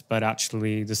fascists, but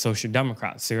actually the Social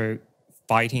Democrats. They were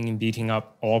fighting and beating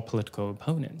up all political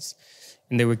opponents.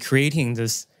 And they were creating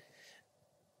this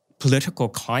political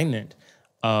climate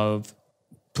of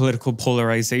political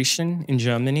polarization in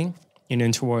Germany and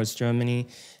in towards Germany,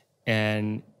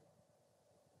 and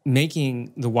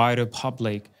making the wider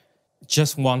public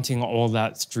just wanting all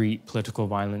that street political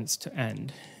violence to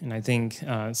end. And I think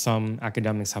some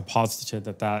academics have posited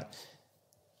that that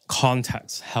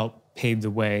context helped pave the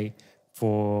way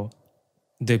for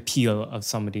the appeal of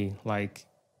somebody like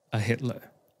a Hitler.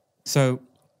 So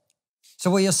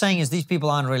what you're saying is these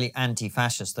people aren't really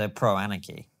anti-fascist, they're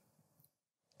pro-anarchy.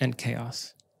 And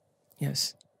chaos.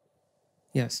 Yes.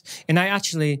 Yes. And I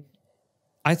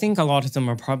think a lot of them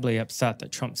are probably upset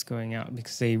that Trump's going out,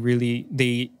 because they really,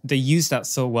 they use that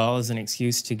so well as an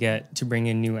excuse to bring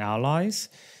in new allies.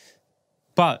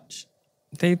 But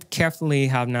they carefully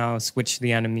have now switched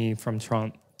the enemy from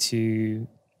Trump to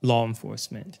law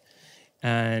enforcement.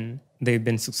 And they've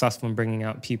been successful in bringing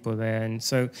out people there. And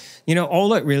so, you know,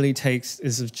 all it really takes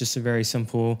is just a very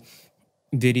simple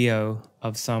video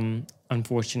of some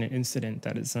unfortunate incident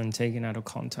that is then taken out of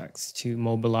context to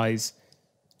mobilize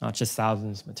not just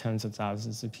thousands, but tens of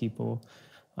thousands of people,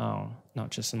 not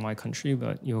just in my country,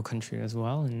 but your country as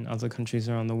well, and other countries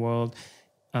around the world.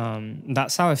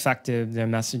 That's how effective their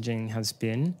messaging has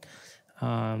been.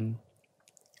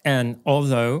 And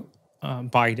although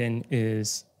Biden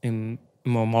is a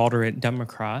more moderate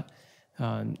Democrat,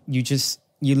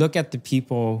 you look at the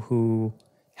people who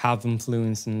have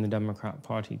influence in the Democrat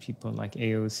Party, people like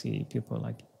AOC, people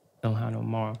like Ilhan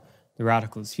Omar, the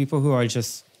radicals, people who are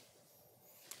just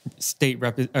state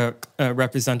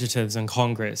representatives in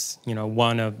Congress, you know,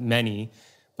 one of many,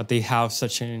 but they have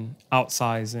such an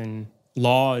outsized and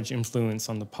large influence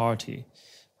on the party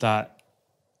that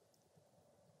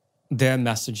their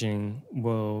messaging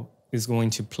is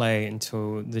going to play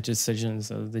into the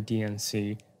decisions of the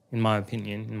DNC, in my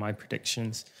opinion, in my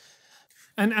predictions.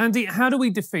 And Andy, how do we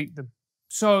defeat them?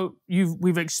 So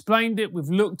we've explained it, we've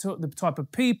looked at the type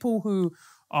of people who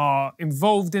are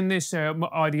involved in this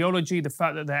ideology, the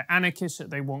fact that they're anarchists, that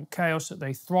they want chaos, that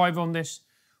they thrive on this.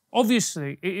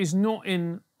 Obviously, it is not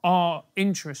in our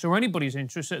interest or anybody's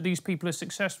interest that these people are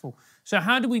successful. So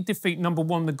how do we defeat, number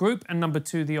one, the group, and number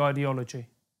two, the ideology?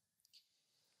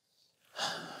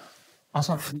 I'll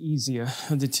start with the easier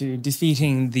of the two.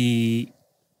 Defeating the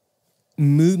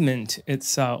movement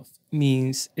itself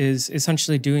is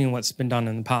essentially doing what's been done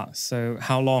in the past. So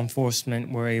how law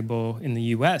enforcement were able in the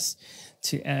US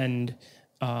to end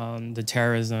the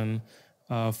terrorism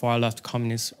of far-left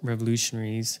communist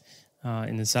revolutionaries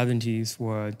in the 70s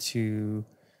were to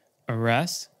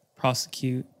arrest,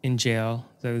 prosecute, and jail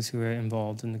those who were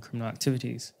involved in the criminal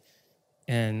activities.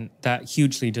 And that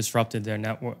hugely disrupted their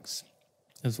networks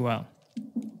as well.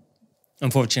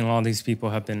 Unfortunately, all these people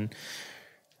have been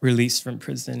released from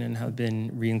prison and have been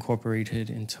reincorporated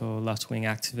into left-wing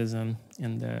activism,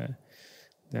 and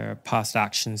their past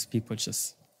actions, people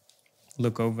just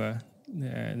look over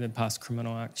their past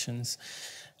criminal actions.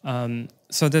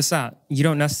 So there's that. You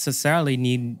don't necessarily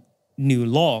need new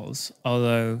laws,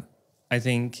 although I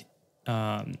think,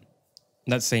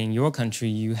 let's say in your country,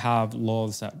 you have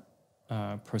laws that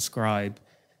prescribe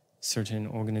certain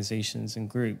organizations and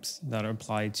groups that are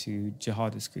applied to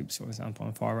jihadist groups, for example,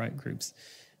 and far-right groups.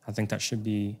 I think that should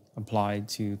be applied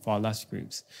to far-left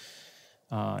groups.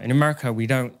 In America, we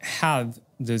don't have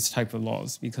those type of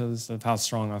laws because of how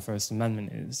strong our First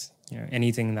Amendment is. You know,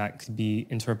 anything that could be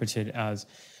interpreted as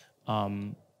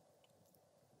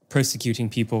persecuting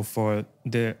people for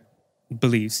their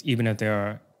beliefs, even if they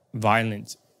are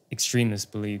violent,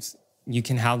 extremist beliefs, you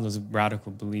can have those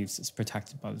radical beliefs. It's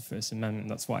protected by the First Amendment.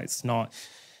 That's why it's not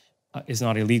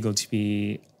illegal to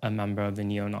be a member of a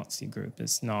neo-Nazi group.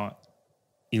 It's not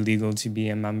illegal to be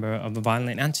a member of a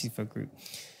violent Antifa group.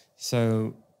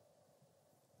 So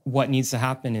what needs to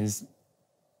happen is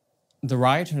the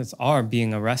rioters are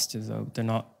being arrested, though. They're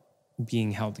not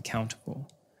being held accountable.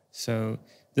 So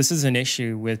this is an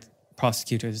issue with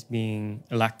prosecutors being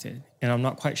elected. And I'm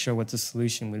not quite sure what the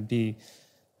solution would be.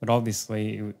 But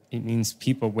obviously, it means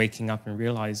people waking up and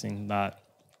realizing that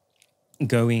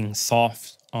going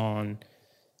soft on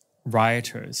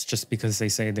rioters just because they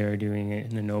say they're doing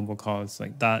it in a noble cause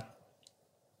like that,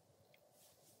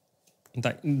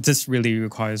 this really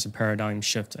requires a paradigm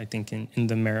shift, I think, in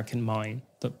the American mind,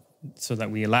 so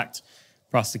that we elect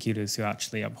prosecutors who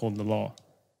actually uphold the law.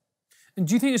 And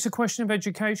do you think it's a question of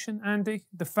education, Andy?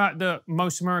 The fact that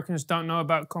most Americans don't know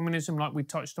about communism, like we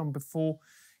touched on before,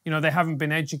 you know, they haven't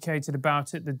been educated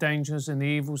about it, the dangers and the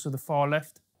evils of the far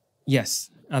left? Yes,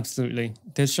 absolutely.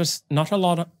 There's just not a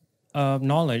lot of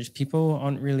knowledge. People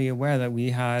aren't really aware that we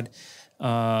had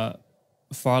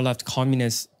far-left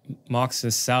communist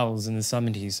Marxist cells in the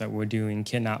 70s that were doing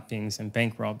kidnappings and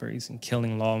bank robberies and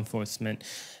killing law enforcement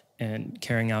and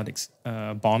carrying out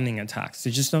bombing attacks.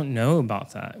 They just don't know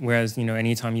about that. Whereas, you know,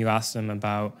 anytime you ask them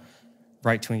about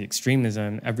right-wing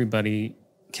extremism, everybody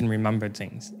can remember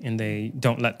things and they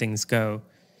don't let things go.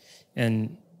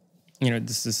 And, you know,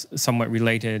 this is somewhat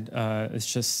related.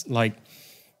 It's just like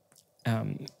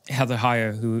Heather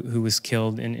Heyer, who was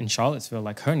killed in Charlottesville.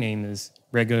 Like, her name is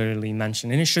regularly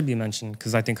mentioned, and it should be mentioned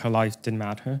because I think her life did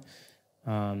matter.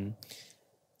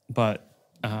 But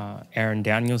Aaron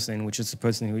Danielson, which is the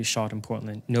person who was shot in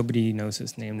Portland, nobody knows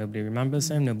his name, nobody remembers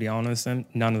him, nobody honors him.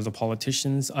 None of the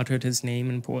politicians uttered his name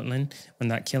in Portland when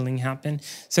that killing happened.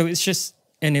 So it's just,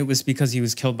 and it was because he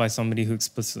was killed by somebody who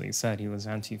explicitly said he was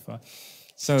Antifa.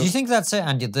 So, do you think that's it,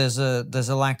 Andy? There's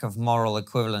a lack of moral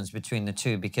equivalence between the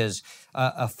two, because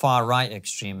a far-right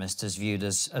extremist is viewed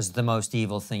as the most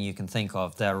evil thing you can think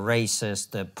of. They're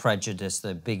racist, they're prejudiced,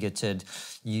 they're bigoted,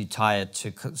 you tie it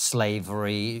to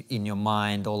slavery in your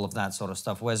mind, all of that sort of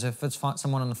stuff. Whereas if it's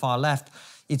someone on the far left,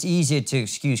 it's easier to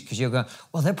excuse because you're going,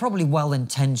 well, they're probably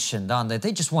well-intentioned, aren't they?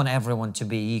 They just want everyone to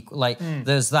be equal. Like,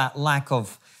 there's that lack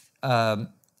of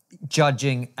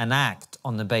judging an act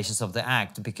on the basis of the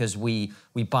act, because we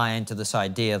buy into this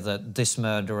idea that this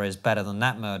murderer is better than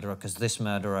that murderer because this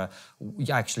murderer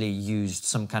actually used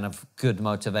some kind of good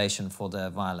motivation for their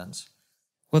violence.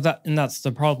 Well, that's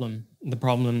the problem. The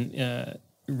problem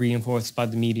reinforced by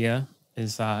the media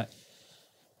is that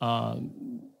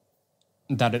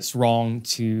it's wrong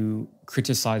to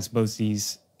criticize both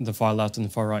the far left and the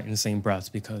far right in the same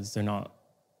breath, because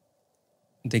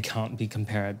they can't be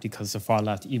compared, because the far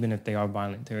left, even if they are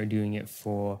violent, they're doing it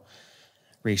for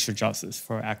racial justice,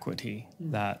 for equity.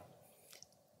 That,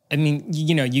 I mean,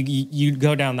 you know, you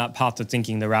go down that path of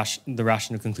thinking the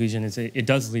rational conclusion is it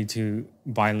does lead to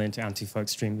violent Antifa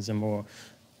extremism or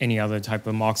any other type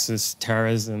of Marxist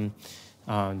terrorism,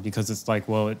 because it's like,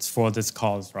 well, it's for this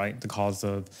cause, right? The cause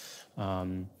of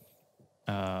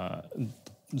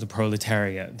the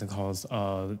proletariat, the cause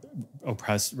of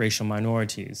oppressed racial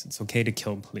minorities. It's okay to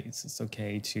kill police. It's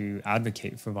okay to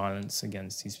advocate for violence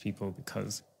against these people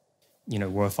because, you know,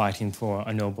 we're fighting for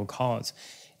a noble cause.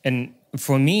 And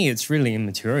for me, it's really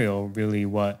immaterial, really,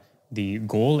 what the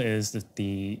goal is. That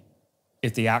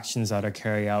if the actions that are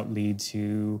carried out lead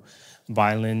to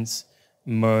violence,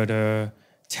 murder,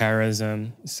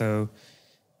 terrorism. So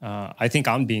I think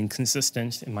I'm being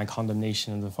consistent in my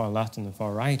condemnation of the far left and the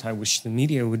far right. I wish the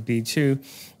media would be too.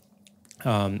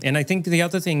 And I think the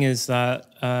other thing is that,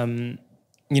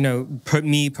 you know,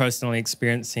 me personally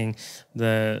experiencing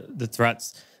the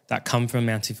threats that come from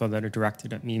Antifa that are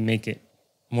directed at me make it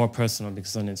more personal,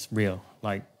 because then it's real.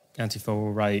 Like, Antifa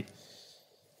will write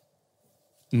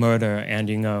murder and,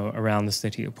 you know, around the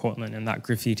city of Portland, and that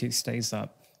graffiti stays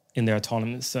up in their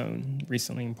autonomous zone.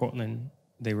 Recently in Portland,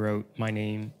 they wrote my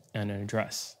name and an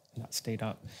address, and that stayed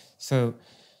up. So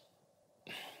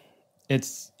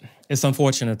it's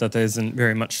unfortunate that there isn't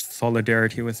very much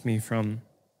solidarity with me from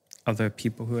other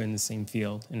people who are in the same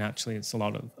field. And actually, it's a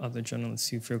lot of other journalists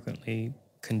who frequently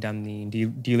condemn me and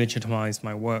delegitimize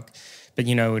my work. But,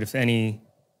 you know, if any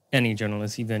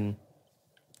journalist, even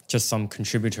just some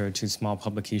contributor to a small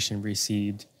publication,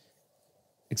 received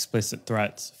explicit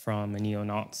threats from a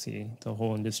neo-Nazi, the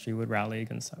whole industry would rally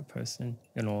against that person,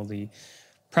 and all the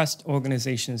press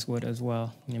organizations would as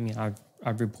well. I mean,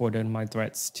 I've reported my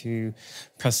threats to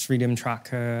Press Freedom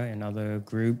Tracker and other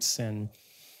groups, and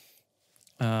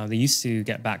they used to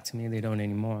get back to me. They don't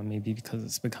anymore, maybe because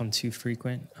it's become too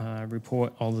frequent. I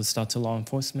report all the stuff to law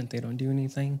enforcement. They don't do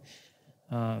anything.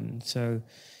 So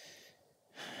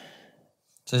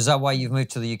is that why you've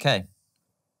moved to the UK?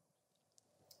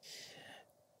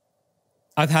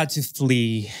 I've had to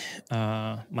flee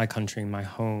my country, my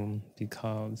home,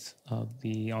 because of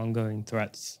the ongoing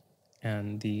threats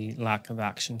and the lack of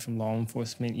action from law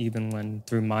enforcement, even when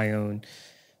through my own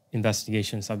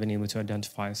investigations I've been able to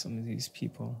identify some of these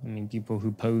people. I mean, people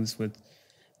who pose with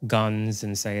guns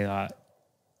and say that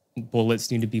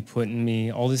bullets need to be put in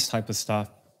me, all this type of stuff.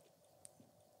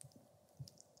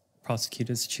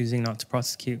 Prosecutors choosing not to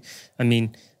prosecute. I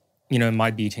mean, you know,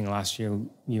 my beating last year,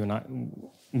 you and I,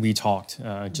 we talked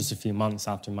just a few months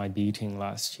after my beating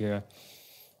last year.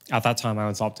 At that time, I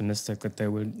was optimistic that they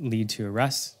would lead to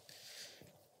arrests.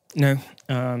 No,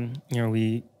 you know,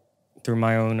 we, through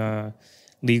my own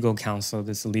legal counsel,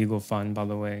 this legal fund, by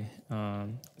the way,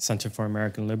 Center for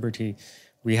American Liberty,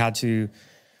 we had to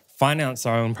finance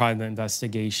our own private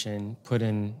investigation, put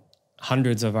in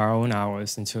hundreds of our own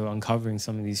hours into uncovering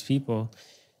some of these people.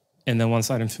 And then once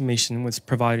that information was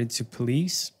provided to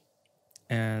police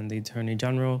and the Attorney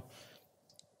General,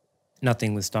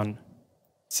 nothing was done.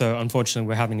 So unfortunately,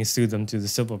 we're having to sue them through the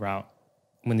civil route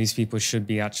when these people should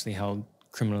be actually held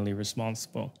criminally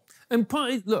responsible. And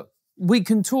look, we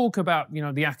can talk about, you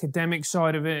know, the academic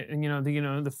side of it, and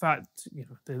the fact, you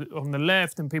know, they're on the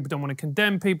left and people don't want to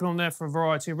condemn people on there for a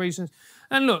variety of reasons.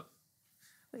 And look,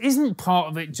 isn't part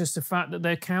of it just the fact that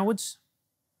they're cowards?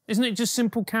 Isn't it just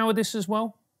simple cowardice as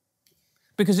well?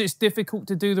 Because it's difficult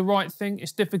to do the right thing.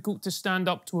 It's difficult to stand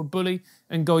up to a bully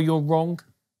and go, you're wrong.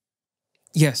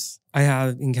 Yes, I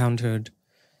have encountered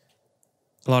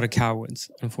a lot of cowards,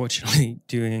 unfortunately,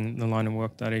 doing the line of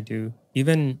work that I do.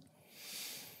 Even,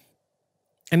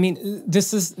 I mean,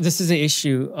 this is an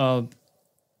issue of,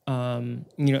 you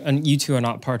know, and you two are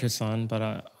not partisan,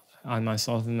 but I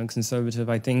myself am a conservative.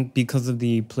 I think because of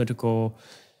the political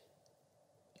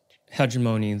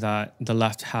hegemony that the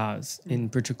left has,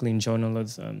 particularly in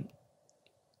journalism,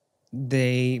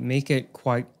 they make it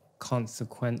quite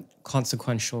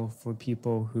consequential for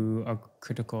people who are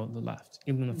critical of the left,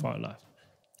 even the far left.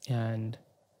 And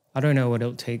I don't know what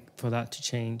it'll take for that to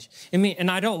change. I mean,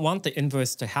 and I don't want the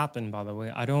inverse to happen, by the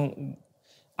way. I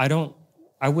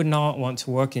would not want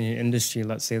to work in an industry,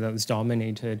 let's say, that was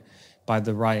dominated by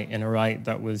the right, and a right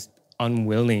that was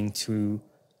unwilling to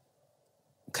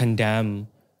condemn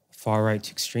far-right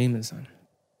extremism.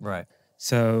 Right.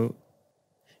 So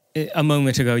a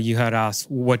moment ago, you had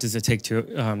asked, what does it take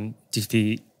to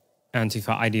defeat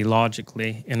Antifa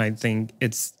ideologically? And I think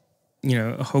it's, you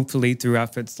know, hopefully through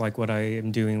efforts like what I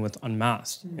am doing with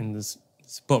Unmasked in this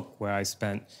book, where I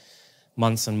spent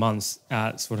months and months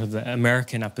at sort of the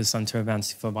American epicenter of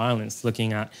Antifa violence,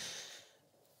 looking at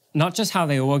not just how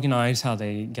they organize, how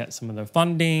they get some of their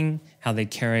funding, how they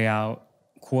carry out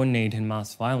coordinated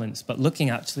mass violence, but looking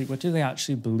actually, what do they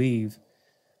actually believe?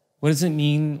 What does it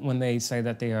mean when they say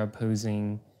that they are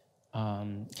opposing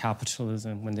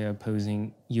capitalism, when they're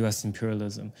opposing US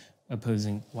imperialism,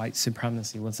 opposing white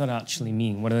supremacy? What's that actually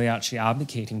mean? What are they actually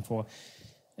advocating for?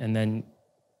 And then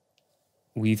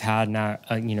we've had now,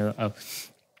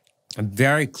 a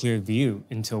very clear view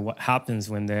into what happens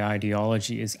when their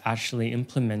ideology is actually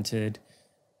implemented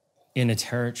in a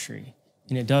territory.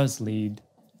 And it does lead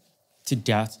to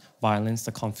death, violence,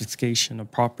 the confiscation of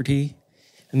property.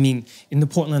 I mean, in the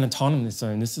Portland Autonomous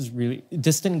Zone, this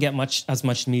didn't get as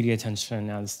much media attention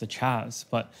as the Chaz,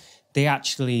 but they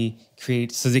actually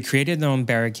created their own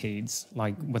barricades,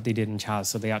 like what they did in Chaz,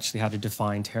 so they actually had a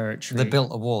defined territory. They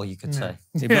built a wall, you could say.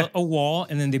 They built a wall,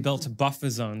 and then they built a buffer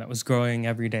zone that was growing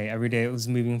every day. Every day it was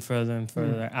moving further and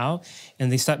further out,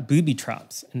 and they set booby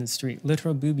traps in the street,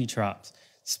 literal booby traps,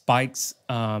 spikes.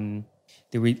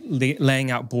 They were laying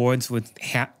out boards with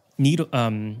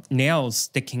nails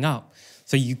sticking up,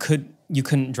 so you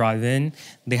couldn't drive in.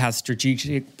 They had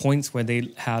strategic points where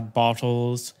they had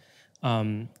bottles,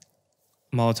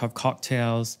 Molotov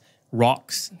cocktails,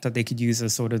 rocks that they could use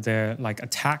as sort of their like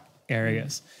attack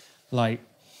areas,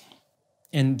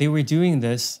 and they were doing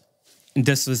this. And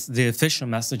this was the official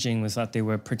messaging, was that they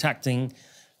were protecting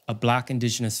a Black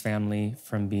Indigenous family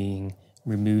from being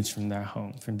removed from their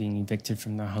home, from being evicted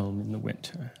from their home in the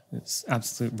winter. It's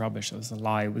absolute rubbish. It was a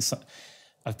lie. It was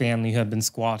a family who had been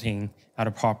squatting at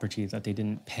a property that they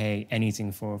didn't pay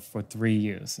anything for 3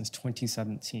 years, since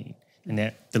 2017. and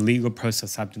that the legal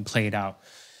process had been played out.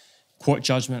 Court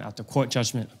judgment after court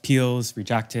judgment, appeals,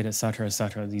 rejected, et cetera, et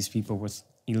cetera. These people were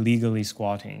illegally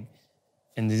squatting.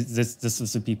 And this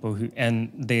was the people who,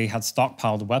 and they had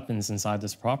stockpiled weapons inside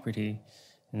this property.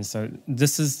 And so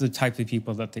this is the type of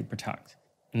people that they protect.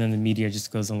 And then the media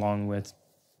just goes along with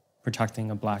protecting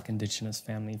a Black Indigenous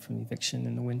family from eviction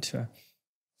in the winter.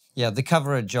 Yeah, the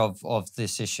coverage of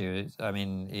this issue, I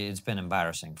mean, it's been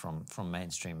embarrassing from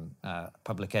mainstream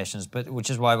publications, but which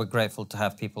is why we're grateful to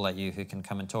have people like you who can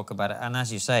come and talk about it. And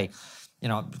as you say, you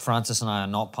know, Francis and I are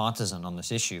not partisan on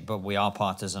this issue, but we are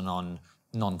partisan on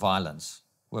non-violence.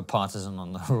 We're partisan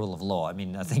on the rule of law. I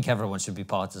mean, I think everyone should be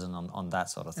partisan on that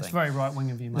sort of thing. It's very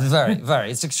right-wing of you, mate. Very,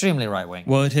 very. It's extremely right-wing.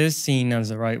 Well, it is seen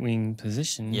as a right-wing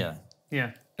position. Yeah.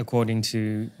 Yeah. According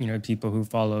to, you know, people who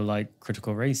follow like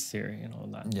critical race theory and all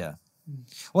that. Yeah.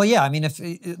 Well, yeah, I mean, if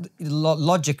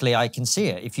logically I can see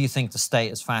it. If you think the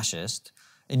state is fascist,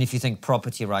 and if you think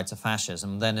property rights are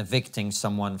fascism, then evicting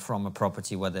someone from a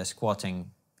property where they're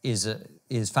squatting is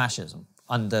fascism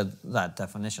under that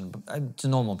definition. But to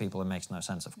normal people, it makes no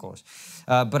sense, of course.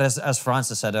 But as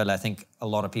Francis said earlier, I think a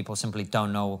lot of people simply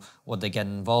don't know what they get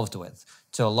involved with.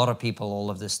 To a lot of people, all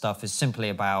of this stuff is simply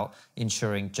about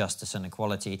ensuring justice and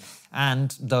equality.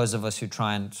 And those of us who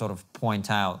try and sort of point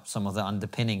out some of the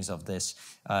underpinnings of this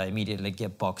immediately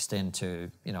get boxed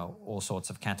into, you know, all sorts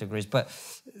of categories. But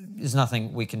there's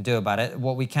nothing we can do about it.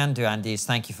 What we can do, Andy, is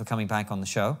thank you for coming back on the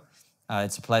show.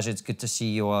 It's a pleasure. It's good to see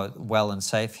you are well and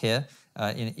safe here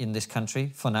in this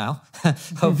country for now.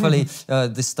 Hopefully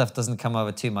this stuff doesn't come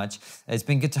over too much. It's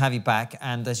been good to have you back.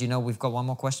 And as you know, we've got one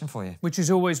more question for you. Which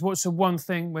is always, what's the one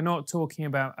thing we're not talking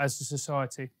about as a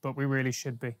society, but we really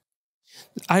should be?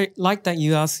 I like that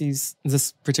you ask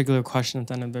this particular question at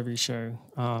the end of every show.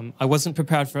 I wasn't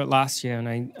prepared for it last year,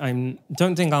 and I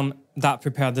don't think I'm that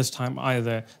prepared this time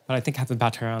either, but I think I have a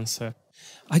better answer.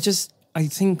 I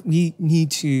think we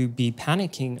need to be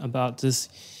panicking about this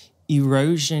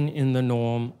erosion in the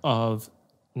norm of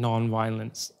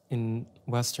nonviolence in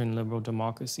Western liberal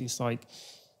democracies. Like,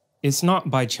 it's not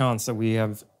by chance that we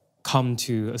have come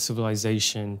to a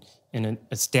civilization and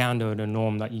a standard, a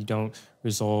norm that you don't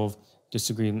resolve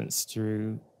disagreements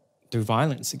through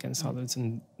violence against others.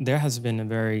 And there has been a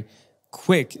very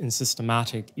quick and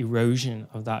systematic erosion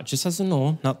of that, just as a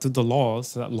norm, not through the laws,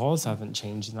 so that laws haven't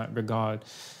changed in that regard.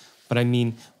 But I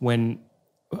mean, when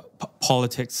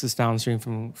politics is downstream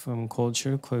from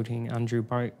culture, quoting Andrew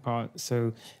Breitbart,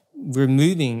 so we're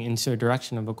moving into a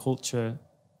direction of a culture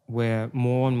where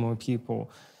more and more people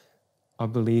are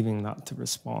believing that the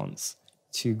response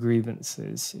to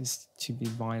grievances is to be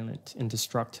violent and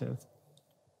destructive.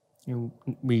 You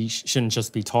know, we shouldn't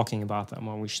just be talking about that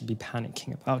more, we should be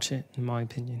panicking about it, in my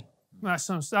opinion. That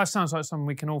sounds like something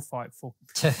we can all fight for.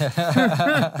 Good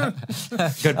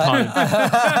pun.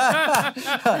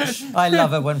 I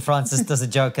love it when Francis does a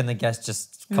joke and the guest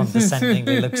just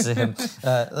condescendingly looks at him.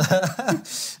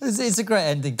 It's a great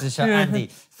ending to the show.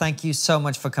 Andy, thank you so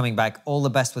much for coming back. All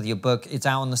the best with your book. It's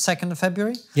out on the 2nd of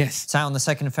February? Yes. It's out on the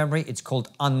 2nd of February. It's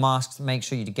called Unmasked. Make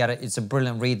sure you get it. It's a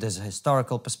brilliant read. There's a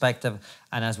historical perspective.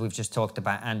 And as we've just talked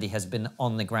about, Andy has been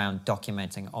on the ground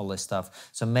documenting all this stuff.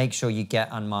 So make sure you get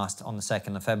Unmasked on the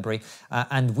 2nd of February.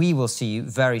 And we will see you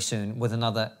very soon with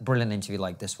another brilliant interview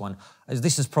like this one.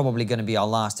 This is probably going to be our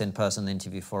last in-person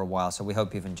interview for a while, so we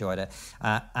hope you've enjoyed it.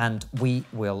 And we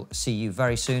will see you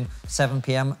very soon, 7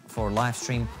 p.m. for a live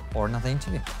stream or another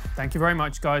interview. Thank you very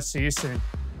much, guys. See you soon.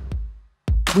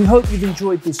 We hope you've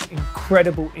enjoyed this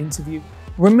incredible interview.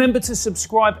 Remember to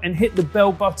subscribe and hit the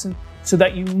bell button so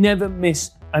that you never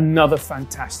miss another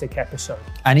fantastic episode.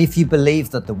 And if you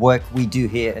believe that the work we do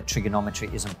here at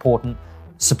TRIGGERnometry is important,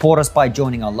 support us by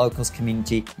joining our locals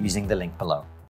community using the link below.